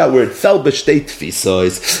talking about where it fell b'shtei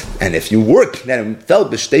tfisos, and if you work that it fell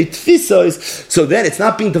b'shtei tfisos, so then it's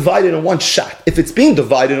not being divided in one shot. If it's being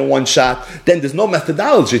divided in one shot, then there's no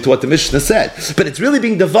methodology to what the Mishnah said. But it's really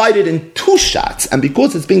being divided in two shots, and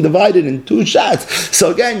because it's being divided in two shots,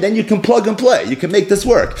 so again, then you can plug and play. You can make this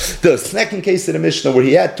work. The second case in the Mishnah where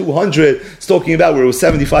he had 200, it's talking about where it was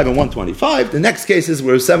 75 and 125. The next case is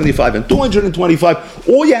where it was 75 and 225.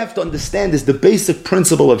 All you have to understand is the basic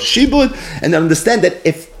principle of shibud, and understand that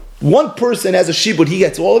if one person has a shibud, he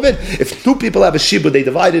gets all of it. If two people have a shibud, they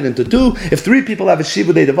divide it into two. If three people have a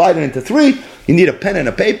shibud, they divide it into three. You need a pen and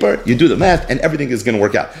a paper, you do the math, and everything is going to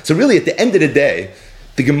work out. So really, at the end of the day,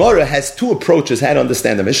 the Gemara has two approaches how to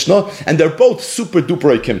understand the Mishnah, and they're both super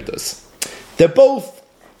duper ekimtas. They're both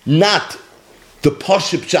not the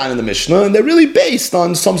Pashut Pshat in the Mishnah, and they're really based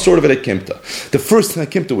on some sort of an Akimta. The first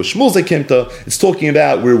Akimta was Shmuel's Akimta. It's talking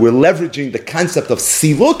about where we're leveraging the concept of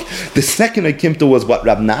Siluk. The second Akimta was what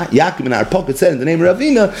Rav Yaakov and our pocket said in the name of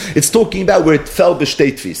Ravina. It's talking about where it fell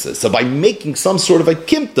b'shtei tfisas. So by making some sort of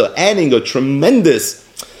Akimta, adding a tremendous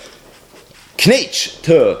knetch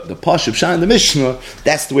to the Pashut Pshat in the Mishnah,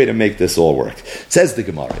 that's the way to make this all work. Says the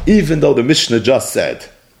Gemara, even though the Mishnah just said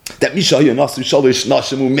that Mishah Nasu Shalish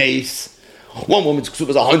Nashemu Meis, one woman's ksuba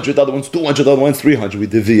is 100, the other one's 200, the other one's 300. We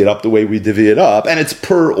divvy it up the way we divvy it up, and it's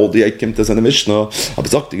per all the Ekimtas in the Mishnah.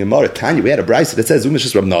 We had a brayso that says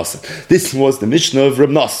Umishas Rab Nasan. This was the Mishnah of Rab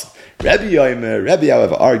Nasan. Rabbi,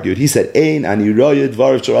 however, argued. He said, "Ein ani roya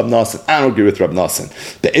dvarav Rab Nasan." I don't agree with Rab Nasan.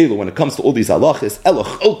 Be'elu, when it comes to all these halachas, elo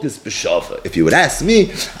cholkes b'shava. If you would ask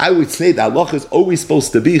me, I would say that halacha is always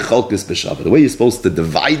supposed to be cholkes b'shava. The way you're supposed to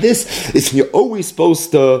divide this is you're always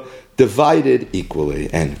supposed to divide it equally.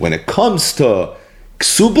 And when it comes to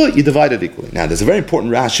ksuba, you divide it equally. Now, there's a very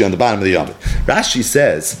important Rashi on the bottom of the Yamid. Rashi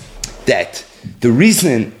says that the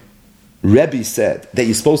reason Rebbe said that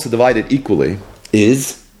you're supposed to divide it equally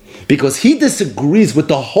is because he disagrees with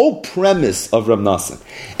the whole premise of Rav Nasan.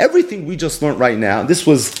 Everything we just learned right now, this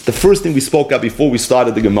was the first thing we spoke about before we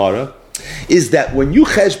started the Gemara, is that when you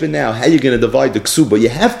cheshbon now how you're going to divide the ksuba, you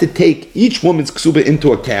have to take each woman's ksuba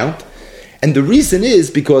into account. And the reason is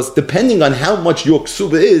because depending on how much your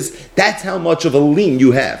ksuba is, that's how much of a lien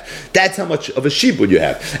you have. That's how much of a shibud you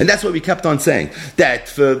have. And that's what we kept on saying. That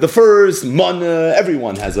for the first mana,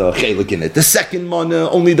 everyone has a chelik in it. The second mana,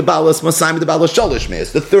 only the balas masayim, the balas shalish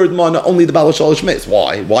meis. The third mana, only the balas shalish meis.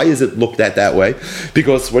 Why? Why is it looked at that way?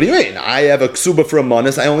 Because what do you mean? I have a ksuba for a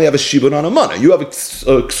manas, I only have a shibud on a mana. You have a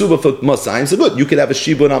ksuba for masayim, so good. You could have a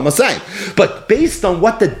shibud on masayim. But based on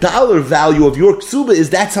what the dollar value of your ksuba is,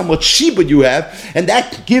 that's how much shibud you have, and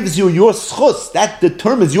that gives you your schus, that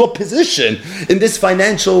determines your position in this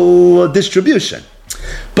financial distribution.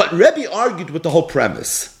 But Rebbe argued with the whole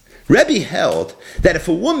premise. Rebbe held that if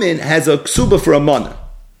a woman has a ksuba for a mana,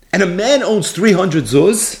 and a man owns 300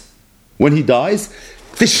 zuz when he dies,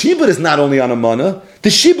 the shibud is not only on a mana, the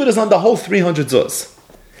shibud is on the whole 300 zuz.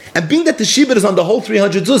 And being that the shibud is on the whole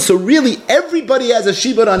 300 zuz, so really everybody has a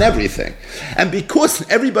shibud on everything. And because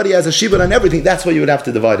everybody has a shibud on everything, that's why you would have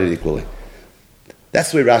to divide it equally.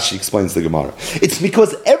 That's the way Rashi explains the Gemara. It's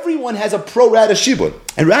because everyone has a pro rata shibud.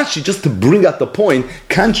 And Rashi, just to bring out the point,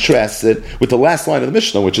 contrasts it with the last line of the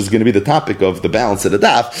Mishnah, which is going to be the topic of the balance of the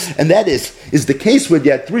daf. And that is the case where you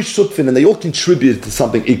had three shutfin and they all contributed to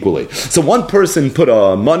something equally. So one person put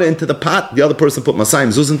a mana into the pot, the other person put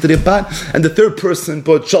masayim zuz into the pot, and the third person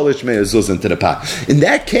put shalish meir zuz into the pot. In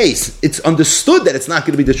that case, it's understood that it's not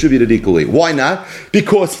going to be distributed equally. Why not?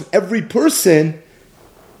 Because every person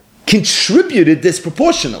contributed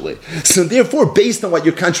disproportionately. So therefore, based on what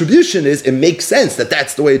your contribution is, it makes sense that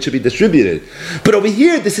that's the way it should be distributed. But over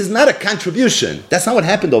here, this is not a contribution. That's not what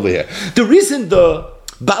happened over here. The reason the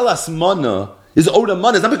balas mana is owed a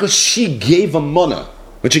mana is not because she gave a mana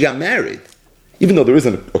when she got married. Even though there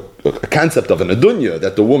isn't a concept of an adunya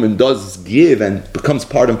that the woman does give and becomes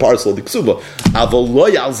part and parcel of the ksuba.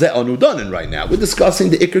 Right now, we're discussing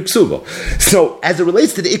the ikr ksuba. So, as it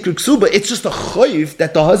relates to the ikr ksuba, it's just a chayiv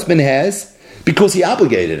that the husband has because he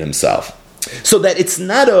obligated himself. So that it's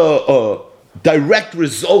not a direct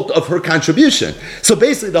result of her contribution. So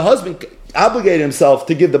basically, the husband obligated himself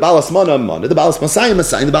to give the balas mana, the balas masayim,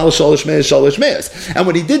 the balas shalish meis. And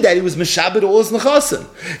when he did that, he was meshabed all his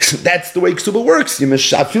nechasim. That's the way ksuba works. You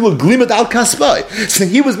meshafilu glimat al kaspai. So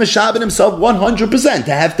he was meshabed himself 100%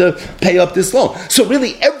 to have to pay up this loan. So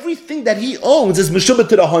really, everything that he owns is meshubah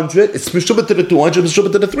to the 100, it's meshubah to the 200,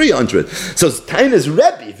 meshubah to the 300. So Taina's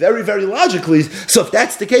Rebbe, very, very logically. So if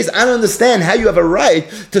that's the case, I don't understand how you have a right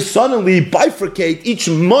to suddenly bifurcate each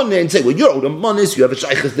money and say, well, you're owed a money, you have a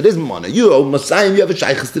shaykhis that is money. you, Masayim, you have a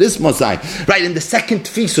shaykhs to this Masayim. Right, in the second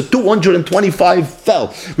tefisa, 225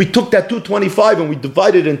 fell. We took that 225 and we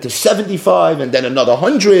divided it into 75, and then another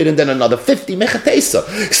 100, and then another 50.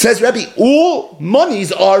 Mechatesa. Says Rabbi, all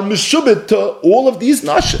monies are meshubit to all of these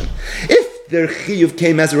nashim. If their chiyuv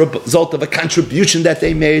came as a result of a contribution that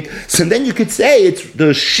they made, so then you could say it's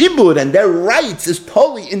the shibud and their rights is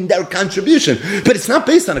totally in their contribution. But it's not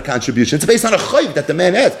based on a contribution, it's based on a chayv that the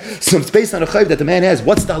man has. So it's based on a chayv that the man has.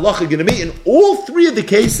 What's the halacha going to be? In all three of the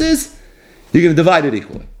cases, you're going to divide it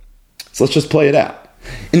equally. So let's just play it out.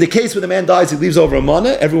 In the case where the man dies, he leaves over a mana,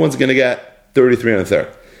 everyone's going to get 33 and a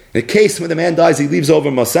third. In the case when the man dies, he leaves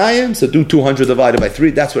over Masayim, so do 200 divided by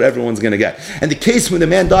 3, that's what everyone's going to get. And the case when the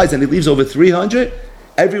man dies and he leaves over 300,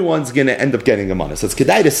 everyone's going to end up getting a mana. So it's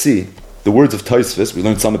kedai to see the words of Tosfos. We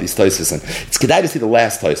learned some of these Tosfos, and it's kedai to see the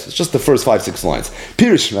last Tosfos, just the first 5-6 lines.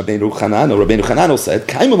 Pirish Rabbeinu Chananel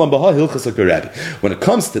said, when it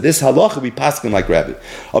comes to this halacha, we paskin like Rabbi.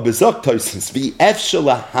 Abizak Tosfos, v'efshel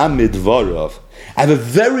lahamid varav. I have a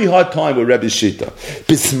very hard time with Rebbe's Shita.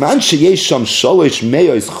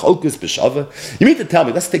 You mean to tell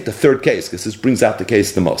me, let's take the third case, because this brings out the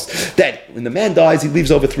case the most, that when the man dies, he leaves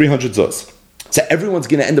over 300 zuz. So everyone's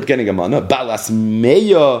going to end up getting a mana. Balas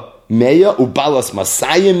meya, ubalas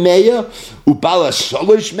masayim meya, ubalas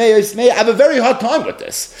shalosh meya. I have a very hard time with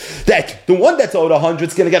this. That the one that's owed 100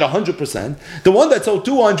 is going to get 100%. The one that's owed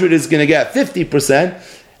 200 is going to get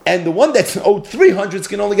 50%. And the one that's owed 300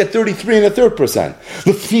 can only get 33 and a third %.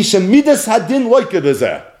 The fisha midas hadin loika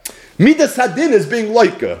bezer. Midas hadin is being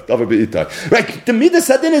loika. Right? The midas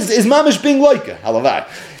hadin is mamish being loika. Halavai.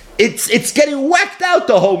 It's getting whacked out,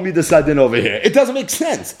 the whole midas hadin over here. It doesn't make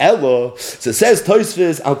sense. Elo. So it says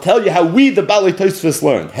Tosfos, I'll tell you how we, the Balei Tosfos,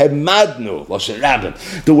 learned. Hemadnu, Loshen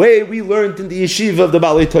Rabbim. The way we learned in the yeshiva of the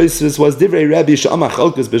Balei Tosfos was Divrei Rabbi Shama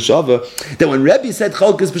Chalkas B'Shava, that when Rabbi said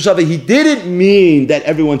Chalkas B'Shava, he didn't mean that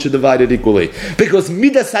everyone should divide it equally. Because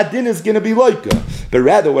midas hadin is going to be loika. But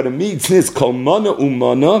rather what it means is Kol mana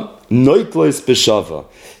umana noitlois B'Shava.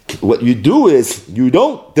 What you do is, you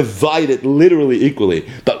don't divide it literally equally,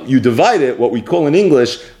 but you divide it, what we call in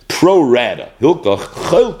English, pro rata. What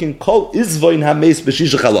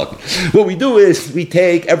we do is, we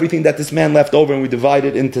take everything that this man left over and we divide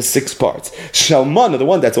it into 6 parts. Shalmana, the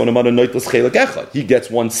one that's on a mana noitos chelak echad, he gets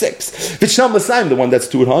 1/6. V'shal masayim, the one that's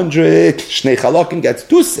 200, shnei chalakim gets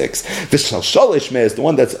 2/6. V'shal shalish meis, the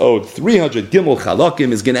one that's owed 300 gimel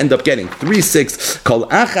chalakim is going to end up getting 3/6. Kol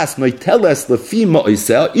achas noiteles lefi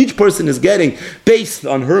ma'isel. Each person is getting based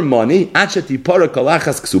on her money. Achati para kol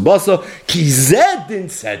achas ksubasa ki zed din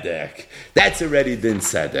sedek. That's already din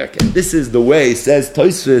sedek, and this is the way, says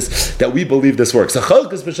Tosfos, that we believe this works. So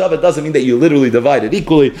chalkas b'shava doesn't mean that you literally divide it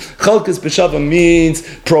equally. Chalkas b'shava means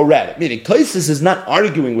pro rata, meaning Tosfos is not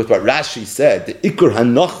arguing with what Rashi said, the ikur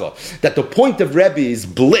hanacha, that the point of Rebbe is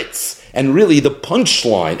blitz, and really the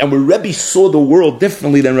punchline, and where Rebbe saw the world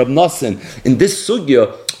differently than Rab Nosson in this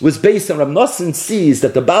sugya, was based on Rab Nosson sees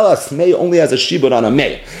that the Balas Mei only has a shibud on a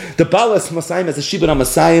Mei. The Balas Masayim has a shibud on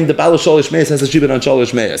Masayim. The Balas Sholish Meis has a shibud on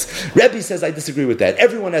Sholish Meis. Rebbe says, I disagree with that.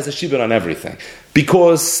 Everyone has a shibud on everything.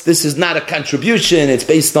 Because this is not a contribution. It's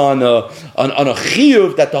based on a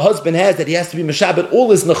chiyuv that the husband has, that he has to be Meshabbat all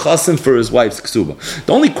his nechasim for his wife's ksuba.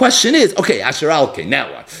 The only question is, okay, Asher Alke,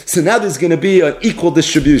 now what? So now there's going to be an equal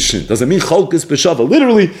distribution. Does it mean Chalkas B'Shava?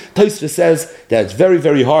 Literally, Tosfos says that it's very,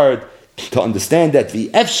 very hard to understand that the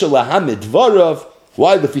efshel lahamid varav.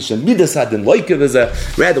 Why the fisha midas hadin loika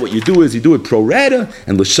v'zeh? Rather, what you do is you do it pro rata,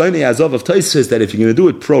 and l'shonei azov of Tosfos says that if you're going to do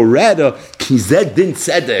it pro rata, kized din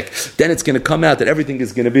tzedek, then it's going to come out that everything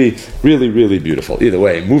is going to be really, really beautiful. Either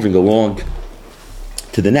way, moving along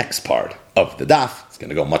to the next part of the daf. It's going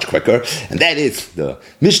to go much quicker, and that is the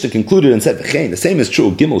Mishnah concluded and said the same is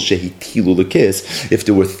true. Gimel shehitilu lekis. If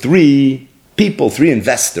there were 3 people, 3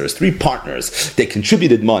 investors, 3 partners, they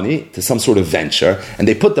contributed money to some sort of venture, and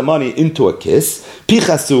they put the money into a kiss.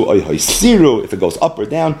 Pichasu oy hoisiru, if it goes up or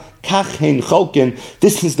down, kachen cholkin.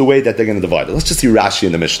 This is the way that they're going to divide it. Let's just see Rashi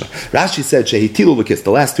in the Mishnah. Rashi said, shehitilu l'kis,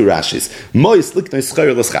 the last 2 Rashis. Mois liknoi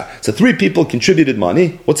schayra l'schar. So 3 people contributed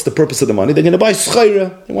money. What's the purpose of the money? They're going to buy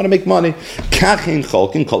schayra. They want to make money. Kachen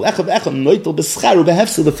cholkin, kol echav echad noitel b'scharu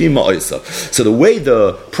behefsel lefi ma'osav. So the way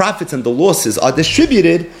the profits and the losses are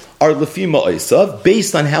distributed are lefi ma'osav,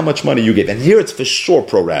 based on how much money you give. And here it's for sure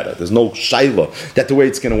pro rata. There's no shayla that the way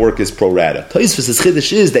it's going to work is pro rata. Tosfos'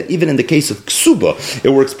 chiddush is that even in the case of ksuba, it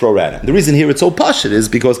works pro rata. The reason here it's so pashut is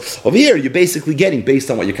because over here you're basically getting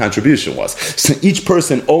based on what your contribution was. So each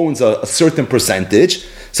person owns a certain percentage.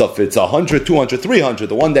 So if it's 100, 200, 300,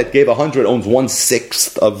 the one that gave 100 owns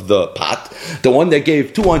 1/6 of the pot. The one that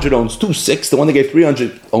gave 200 owns 2/6. The one that gave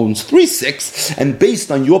 300 owns 3/6. And based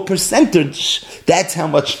on your percentage, that's how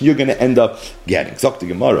much you're going to end up getting. Zok the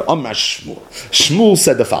Gemara, Amar Shmuel. Shmuel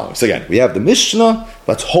said the following. So again, we have the Mishnah.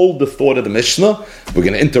 Let's hold the thought of the Mishnah. We're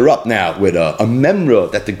going to interrupt now with a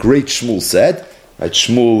memra that the great Shmuel said. Right,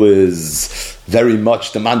 Shmuel is very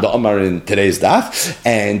much the man Amar in today's daf,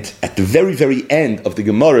 and at the very, very end of the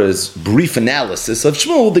Gemara's brief analysis of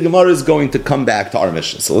Shmuel, the Gemara is going to come back to our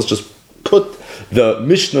Mishnah. So let's just put the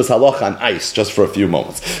Mishnah's halacha on ice just for a few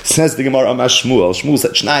moments. Says the Gemara, Amar Shmuel. Shmuel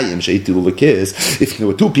said, Shnayim sheitilu lekis. If there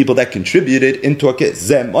were two people that contributed into a kis,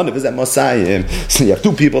 zem manav zem masayim. So you have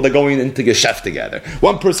two people that are going into geshef together.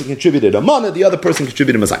 One person contributed a mana, the other person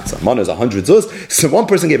contributed masayim. So mana is 100 zuz. So one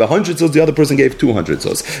person gave 100 zuz, the other person gave 200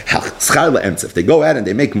 zuz. If they go out and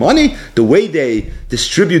they make money, the way they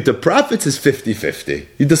distribute the profits is 50-50.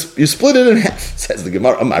 You split it in half. Says the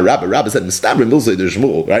Gemara, Amar Rabba. Rabba said, Mistabrim milzei der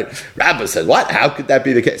Shmuel. Right? Rabba said, what? How could that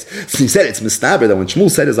be the case? So he said it's mistaber that when Shmuel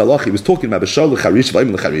said his halach, he was talking about b'shar l'charisha,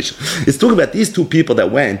 v'ayim l'charisha. It's talking about these two people that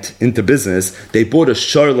went into business. They bought a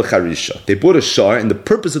shar l'charisha. They bought a shar, and the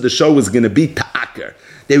purpose of the shar was going to be ta'aker.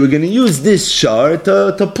 They were going to use this shar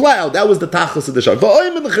to plow. That was the tachlis of the shar.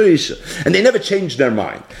 And they never changed their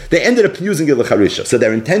mind. They ended up using it l'charisha. So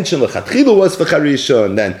their intention l'chatchilu was for charisha,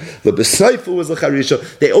 and then l'besayfu was l'charisha.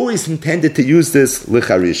 They always intended to use this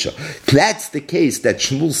l'charisha. That's the case that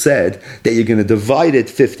Shmuel said that you're going to divide it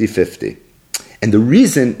 50-50. And the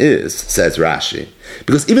reason is, says Rashi,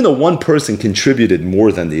 because even though one person contributed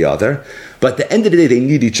more than the other, but at the end of the day they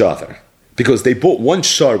need each other. Because they bought one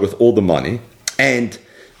shar with all the money, and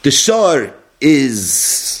the shar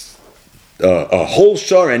is a whole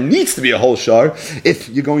shar and needs to be a whole shar if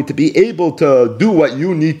you're going to be able to do what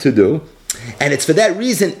you need to do. And it's for that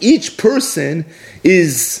reason each person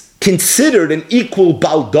is considered an equal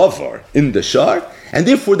baldavar in the shar, and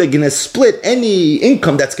therefore they're going to split any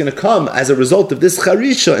income that's going to come as a result of this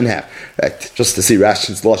charisha in half. Right? Just to see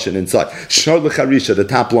Rashi's lashon inside. Shar l'charisha, the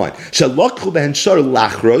top line. Shalakchu behen shar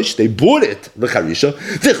lachrosh, they bought it l'charisha.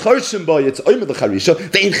 V'charshim ba it's oimed l'charisha.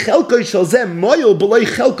 Ve'in chelkoi shal zeh moyel b'loi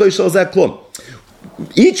chelkoi shal zeh klum.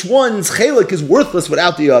 Each one's chelik is worthless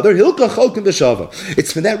without the other. Hilka cholkin v'shava.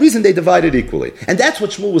 It's for that reason they divided equally, and that's what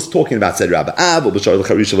Shmuel was talking about. Said Rabbi, but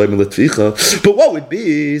what would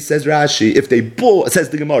be, says Rashi, if they bought? Says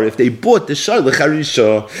the Gemara, if they bought the shar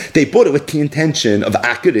l'charisha, they bought it with the intention of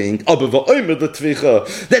akkering.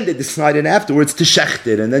 Then they decided afterwards to shecht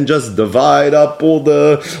it and then just divide up all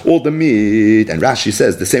the meat. And Rashi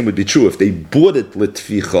says the same would be true if they bought it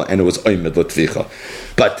l'tficha and it was oimed l'tficha,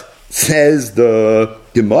 but. Says the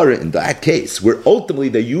Gemara in that case, where ultimately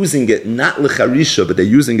they're using it not l'charisha, but they're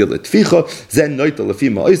using it l'tficha, zen noita l'fi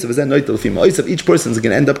ma'osav, zen noita l'fi ma'osav. Each person's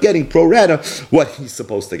going to end up getting pro rata what he's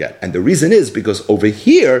supposed to get. And the reason is because over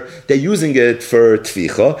here, they're using it for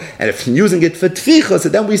tficha, and if you're using it for tficha, so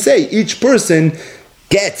then we say each person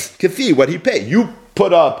gets kafi, what he paid. You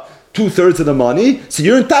put up 2/3 of the money, so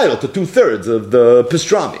you're entitled to 2/3 of the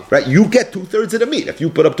pastrami, right? You get 2/3 of the meat. If you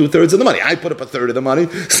put up 2/3 of the money, I put up 1/3 of the money,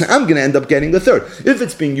 so I'm going to end up getting 1/3. If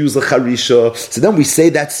it's being used l'charisha, so then we say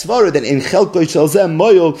that svara, then in chelkoi shel zeh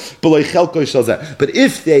moyel b'loi chelkoi shel zeh. But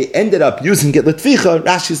if they ended up using it l'tficha,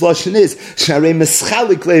 Rashi's lashon is sharei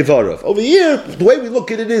meschalik le'varav. Over here, the way we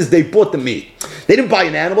look at it is they bought the meat. They didn't buy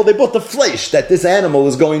an animal, they bought the flesh that this animal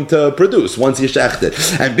is going to produce once you shecht it.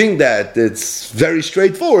 And being that it's very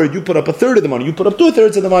straightforward, you put up 1/3 of the money, you put up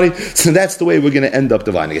 2/3 of the money, so that's the way we're going to end up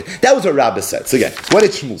dividing it. That was what Rabbah said. So again, what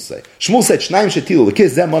did Shmuel say? Shmuel said, Shnayim shetilu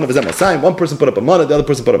l'kis zeh mana v'zeh masayim. One person put up a mana, the other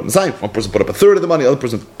person put up a masayim. One person put up 1/3 of the money, the other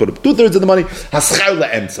person put up 2/3 of the money. Haschar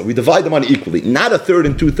le'emtza. We divide the money equally. Not 1/3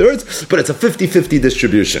 and 2/3, but it's a 50-50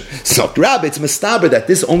 distribution. So Rabbah, it's mistaber that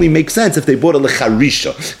this only makes sense if they bought a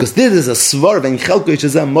l'charisha, because this is a svar v'en chelkoi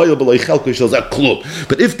shezeh moyel b'loi chelkoi shezeh klub.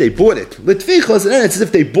 But if they bought it l'tfichos, then it's as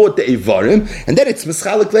if they bought the evarim, and then it's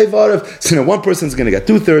mischalik le'evarim. So now one person's going to get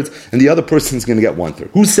 2/3, and the other person's going to get 1/3.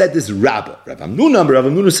 Who said this? Rabbah. Rav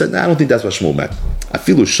Amnuna said, I don't think that's what Shmuel meant. I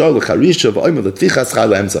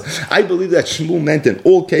believe that Shmuel meant in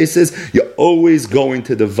all cases, you're always going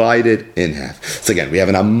to divide it in half. So again, we have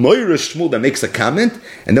an Amoira Shmuel that makes a comment,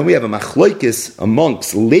 and then we have a Machloikis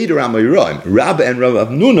amongst later Amoiraim, Rabbah and Rav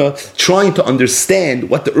Amnuna, trying to understand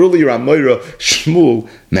what the earlier Amoira Shmuel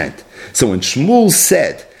meant. So when Shmuel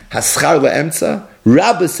said, Haschar le'emtza,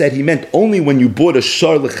 Rabbah said he meant only when you bought a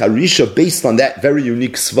shar l'charisha based on that very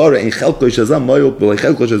unique svara in chelko shazam mayot b'lei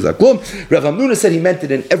chelko shazaklum. Rav Amnuna said he meant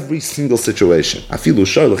it in every single situation. Afilu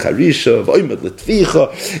shar l'charisha v'oimed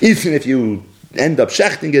l'tficha. Even if you end up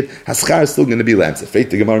shechting it, haschar is still going to be lamsa.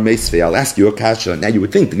 The Gemara Meisvei, I'll ask you a kasha. Now you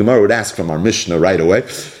would think the Gemara would ask from our Mishnah right away,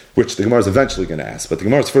 which the Gemara is eventually going to ask. But the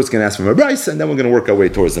Gemara is first going to ask from a Brisa, and then we're going to work our way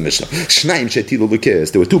towards the Mishnah.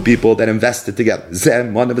 There were two people that invested together.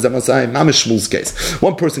 Shmuel's case.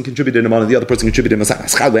 One person contributed a money, the other person contributed a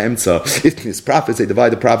masayim. If his profits, they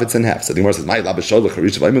divide the profits in half. So the Gemara says,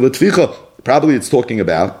 probably it's talking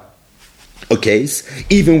about a case,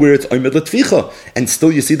 even where it's oimid l'tficha, and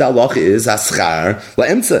still you see the halacha is aschar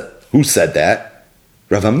la'emtza. Who said that?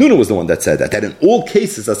 Rav Hamnuna was the one that said that in all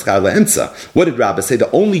cases aschar la'emtza. What did Rabbah say? The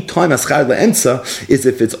only time aschar la'emtza is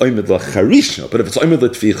if it's oimid l'charisha, but if it's oimid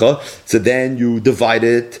l'tficha, so then you divide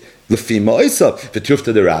it Lefi ma'isa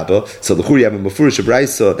v'tufta the Rabbah. So the Churi have a mafurish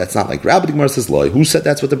brayso. That's not like Rabbah. The Gemara says loy. Who said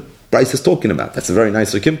that's what the Bryce is talking about? That's a very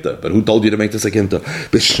nice akimta. But who told you to make this akimta?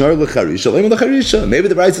 B'shnar l'charisha, oimad l'charisha. Maybe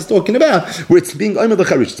the Bryce is talking about where it's being oimad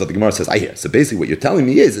l'charisha. So the Gemara says, I hear. So basically what you're telling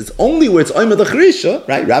me is, it's only where it's oimad l'charisha,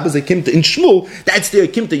 right? Rabba's akimta in Shmuel, that's the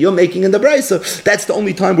akimta you're making in the Bryce. That's the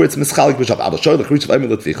only time where it's mischalik b'shav. Abashar l'charisha oimad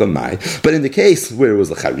l'tficha mai. But in the case where it was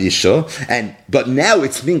l'charisha, but now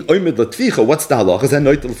it's being oimad l'tficha, what's the halacha? Is that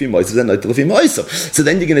noit l'fi moisa? Is that noit l'fi moisa? So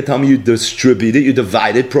then you're going to tell me you distribute it, you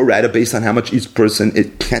divide it pro rata based on how much each person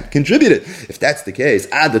it can contribute it. If that's the case,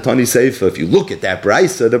 the Tani Seifa, if you look at that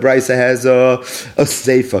Brisa, the Brisa has a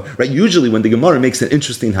Seifa. Right? Usually when the Gemara makes an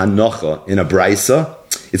interesting Hanacha in a Brisa,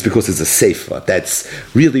 it's because it's a Seifa. That's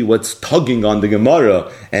really what's tugging on the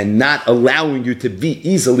Gemara and not allowing you to be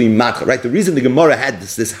easily matcha. Right? The reason the Gemara had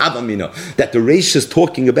this Havamina that the Reish is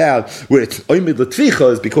talking about, where it's Oimid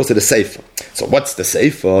L'Tficha, is because of the Seifa. So what's the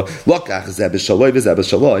Seifa?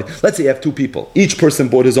 Let's say you have two people. Each person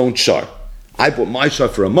bought his own shar. I bought my shar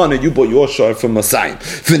for a money, you bought your shar for Masayim.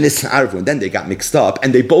 Finis Arvu, and then they got mixed up,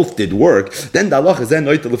 and they both did work. Then the halacha is then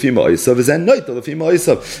noita l'fi ma'osav, is then noita l'fi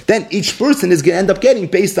ma'osav. Then each person is going to end up getting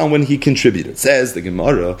based on when he contributed. Says the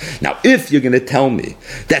Gemara. Now, if you're going to tell me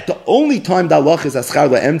that the only time the halacha is aschar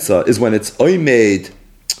la'emtza is when it's oimed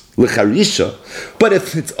l'charisha, but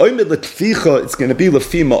if it's oimed l'tficha, it's going to be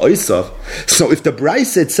l'fi ma'osav. So if the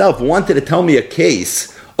Brisa itself wanted to tell me a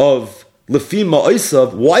case of Lefi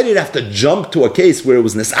ma'osav, why did it have to jump to a case where it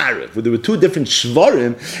was Nes'arev, where there were two different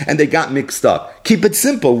shvarim and they got mixed up? Keep it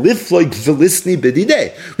simple. Live like Velisni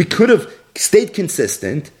b'didei. We could have stayed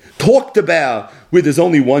consistent, talked about where there's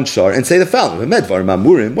only one shar, and say the following: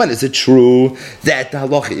 when is it true that the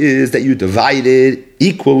halacha is that you divide it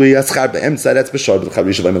equally? Aschar be'emtza, that's b'shar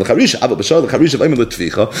b'charisha v'ayim l'charisha. Ava b'shar l'charisha v'ayim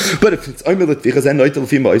l'tficha. But if it's ayim l'tficha, then noita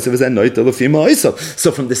l'fi ma'osav, then noita l'fi ma'osav.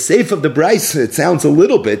 So from the seif of the brisa, it sounds a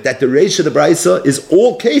little bit that the reish of the brisa is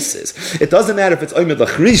all cases. It doesn't matter if it's ayim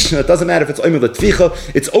l'charisha, it doesn't matter if it's ayim l'tficha.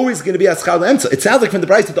 It's always going to be aschar be'emtza. It sounds like from the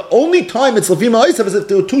brisa the only time it's l'fi ma'osav is if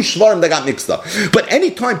there were two shvarim that got mixed up. But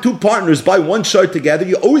any time two partners buy one shar together,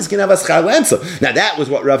 you're always going to have aschar be'emtza. Now that was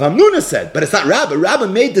what Rav Hamnuna said, but it's not Rabbah. Rabbah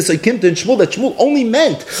made this akimta in Shmuel that Shmuel only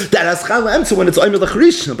meant that aschar le'emtza when it's oimid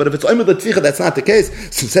l'charisha, but if it's oimid l'tficha, that's not the case.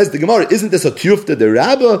 So says the Gemara, isn't this a tiyufta de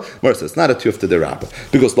Rabbah? Gemara says it's not a tiyufta de Rabbah,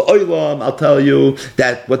 because la'olam, I'll tell you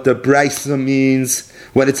that what the brisa means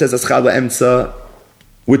when it says aschar le'emtza,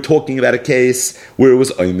 we're talking about a case where it was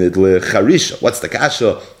oimid l'charisha. What's the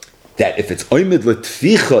kasha? That if it's oimid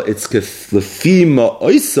l'tficha, it's lefi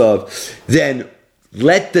ma'osav, then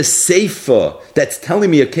let the Seifa that's telling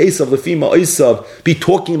me a case of Lefi Ma'osav be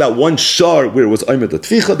talking about one shar where it was Oimid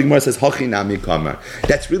L'Tficha. The Gemara says, Hachi Nami Kamar.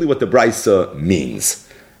 That's really what the Brisa means.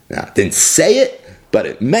 Now, it didn't say it, but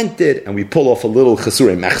it meant it, and we pull off a little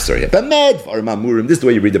Chasurei Mechzer here. But Medvar Mamurim, this is the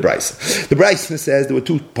way you read the Brisa. The Brisa says there were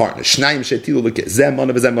two partners. Shnayim Shetilu L'Keh, Zem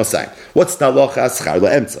Mana V'Zem Masayim. What's the halacha? Aschar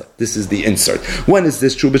Le'emtza. This is the insert. When is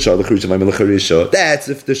this true? B'shar L'Charisha, V'ayim L'Charisha. That's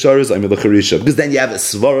if the shar is V'ayim L'Charisha. Because then you have a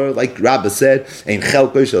svara, like Rabbah said, Ein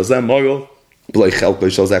Chelko Shel Zem Moral. But in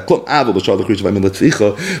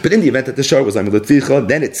the event that the shar was Amil L'Tficha,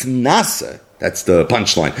 then it's Nasa. That's the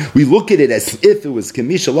punchline. We look at it as if it was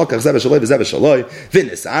Kemisha Lokach Zeva Shaloi V'Zeva Shaloi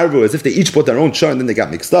V'Nis Arvu, as if they each bought their own shar and then they got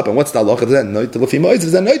mixed up. And what's the halacha?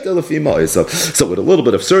 So with a little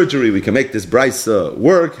bit of surgery, we can make this brisa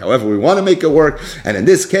work however we want to make it work. And in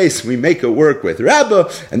this case, we make it work with Rabbah,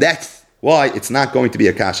 and that's why it's not going to be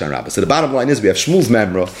a kasha on Rabbah. So the bottom line is we have Shmuel's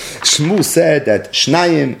memra. Shmuel said that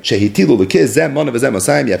Shnayim Shehitilu L'Keh Zem Mana V'Zem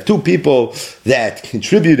Masayim. You have two people that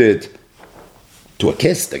contributed to a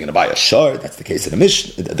kiss. They're going to buy a shar. That's the case of the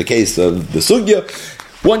Mishnah, the case of the Sugya.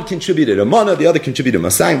 One contributed a mana, the other contributed a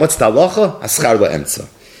Masayim. What's the halacha? Aschar Le'emtza.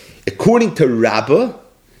 According to Rabbah,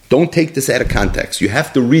 don't take this out of context. You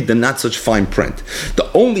have to read the not such fine print. The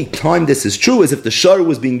only time this is true is if the shar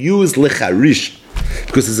was being used l'charish.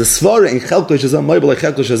 Because there's a svara in Chelko Shazam Moibel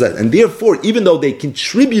Chelko Shazam, and therefore, even though they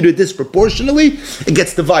contributed disproportionately, it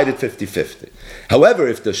gets divided 50-50. However,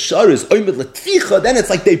 if the shar is oimid letficha, then it's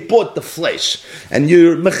like they bought the flesh. And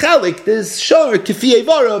you're mechalik, this shar, kifi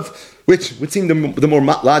evarav, which would seem the more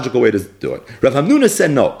logical way to do it. Rav Hamnuna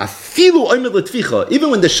said no. Afilu oimid letficha, even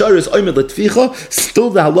when the shar is oimid letficha, still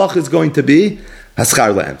the halach is going to be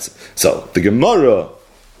haschar le'emtza. So the Gemara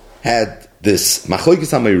had this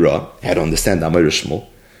machlokes Amayra, had to understand Amayra Shmuel.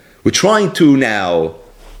 We're trying to now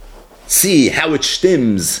see how it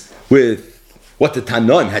stems with what the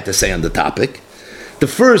Tanaim had to say on the topic. The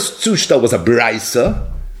first Tzushta was a Braisa,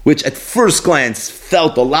 which at first glance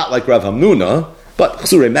felt a lot like Rav Hamnuna,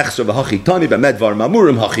 but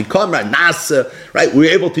right? We were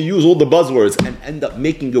able to use all the buzzwords and end up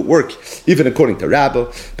making it work, even according to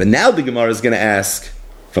Rabbah. But now the Gemara is going to ask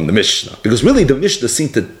from the Mishnah, because really the Mishnah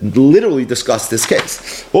seemed to literally discuss this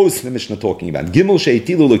case. What was the Mishnah talking about? Gimel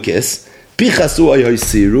sheitilu lekis, pichasu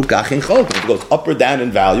ayhoisiru kachin cholkin. It goes up or down in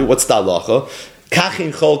value. What's the halacha?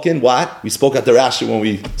 Kachin cholkin, what? We spoke at the Rashi when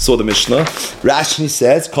we saw the Mishnah. Rashi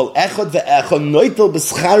says, Kol echad ve'echad noitel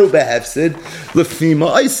b'scharu behefsid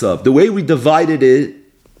lefima oisav. The way we divided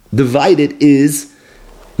it is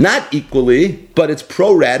not equally, but it's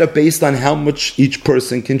pro rata based on how much each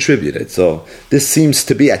person contributed. So this seems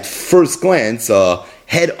to be, at first glance,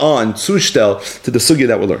 head-on tzushtel to the sugya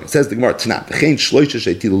that we're learning. It says the Gemara, Tanat, V'chein shloisha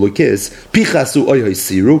sheitilu lukis, pichasu oy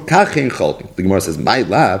hoisiru, kachein cholkin. The Gemara says, my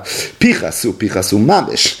love, pichasu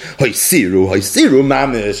mamish, hoisiru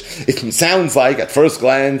mamish. It sounds like, at first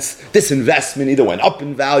glance, this investment either went up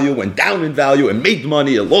in value, went down in value, it made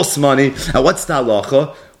money, it lost money. And what's the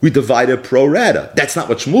halacha? We divided pro rata. That's not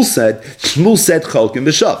what Shmuel said. Shmuel said cholkin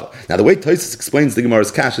b'shava. Now the way Tosfos explains the Gemara's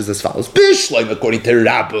kash is as follows. Bishloim, according to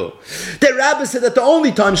Rabbah. The Rabbah said that the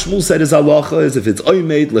only time Shmuel said his halacha is if it's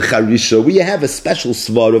oimed lecharisha. We have a special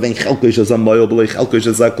svar of ein chelkosh azamayel b'lei chelkosh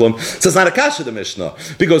azaklum. So it's not a kash of the Mishnah,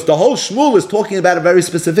 because the whole Shmuel is talking about a very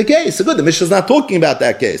specific case. So good, the Mishnah is not talking about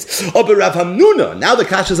that case. Oh, but Rav Hamnuna, now the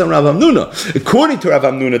kash is on Rav Hamnuna. According to Rav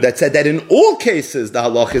Hamnuna, that said that in all cases the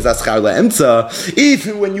halacha is aschar le'emtza,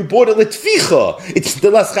 even when you bought a litficha, it's the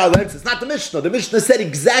laschar le'emtza. It's not the Mishnah. The Mishnah said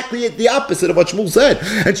exactly the opposite of what Shmuel said.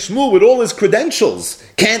 And Shmuel, with all his credentials,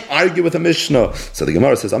 can't argue with a Mishnah. So the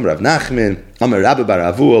Gemara says, Amar Rav Nachman, Amar Rabbi bar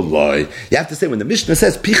Avuah, loy. You have to say, when the Mishnah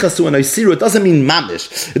says pichasu and oisiru, it doesn't mean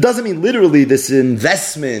mamish. It doesn't mean literally this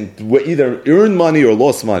investment where either earn money or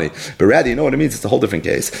lost money. But rather, you know what it means? It's a whole different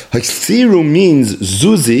case. Oisiru means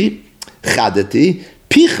zuzi, chadati.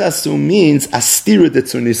 Pichasu means astira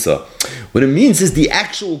detzunisa. What it means is the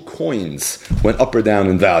actual coins went up or down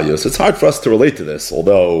in value. So it's hard for us to relate to this,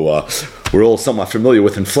 although we're all somewhat familiar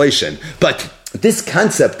with inflation. But this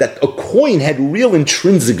concept that a coin had real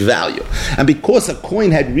intrinsic value. And because a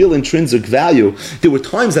coin had real intrinsic value, there were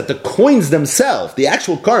times that the coins themselves, the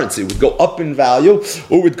actual currency, would go up in value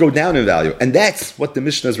or would go down in value. And that's what the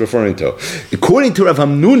Mishnah is referring to. According to Rav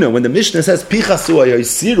Hamnuna, when the Mishnah says pichasu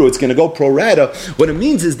ayisiru, it's going to go pro rata, what it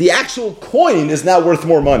means is the actual coin is now worth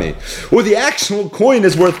more money. Or the actual coin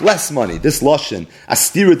is worth less money. This lashon,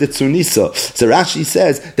 astira detzunisa. So Rashi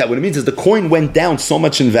says that what it means is the coin went down so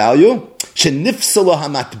much in value, and the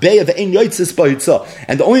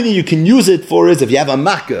only thing you can use it for is if you have a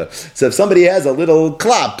makkah. So if somebody has a little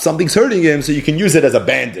klap, something's hurting him, so you can use it as a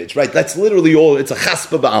bandage, right? That's literally all. It's a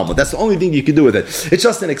chaspa ba'alma. That's the only thing you can do with it. It's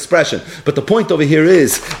just an expression. But the point over here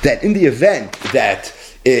is that in the event that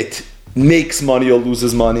it makes money or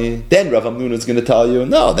loses money, then Rav Hamnuna is going to tell you,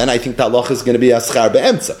 no, then I think the halacha is going to be aschar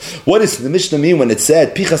be'emtza. What does the Mishnah mean when it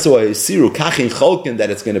said pichasu ha'isiru kachin cholkin, that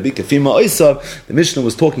it's going to be kafima oisav? The Mishnah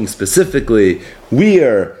was talking specifically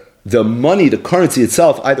where the money, the currency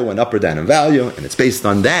itself, either went up or down in value, and it's based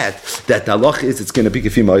on that the halacha is it's going to be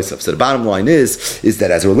kafima oisav. So the bottom line is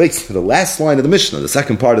that as it relates to the last line of the Mishnah, the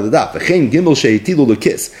second part of the daf, v'chein gimel sheitilu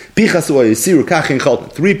lekis, pichasu ha'isiru kachin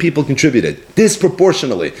cholkin, 3 people contributed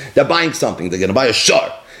disproportionately. They're buying something, they're going to buy a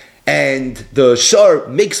shar, and the shar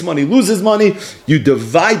makes money, loses money. You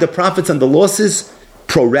divide the profits and the losses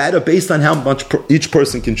pro rata based on how much each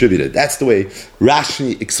person contributed. That's the way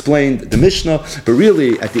Rashi explained the Mishnah. But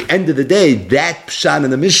really, at the end of the day, that pshat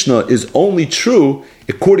in the Mishnah is only true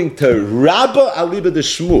according to Rabba Aliba de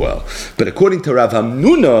Shmuel. But according to Rav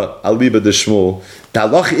Hamnuna Aliba de Shmuel, the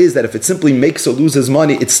halach is that if it simply makes or loses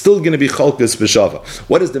money, it's still going to be cholkes b'shava.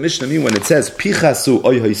 What does the Mishnah mean when it says pichasu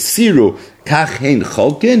oy hoisiru kachein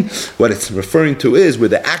cholkin? What it's referring to is where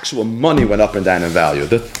the actual money went up and down in value.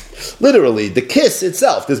 Literally, the kiss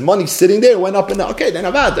itself, there's money sitting there, went up and down. Okay, then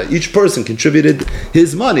avada. Each person contributed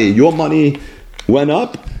his money. Your money went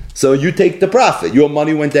up, so you take the profit. Your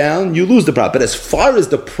money went down, you lose the profit. But as far as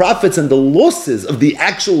the profits and the losses of the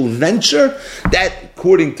actual venture, that,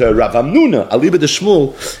 according to Rav Hamnuna, Aliba de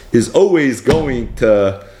Shmuel, is always going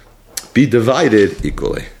to be divided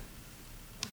equally.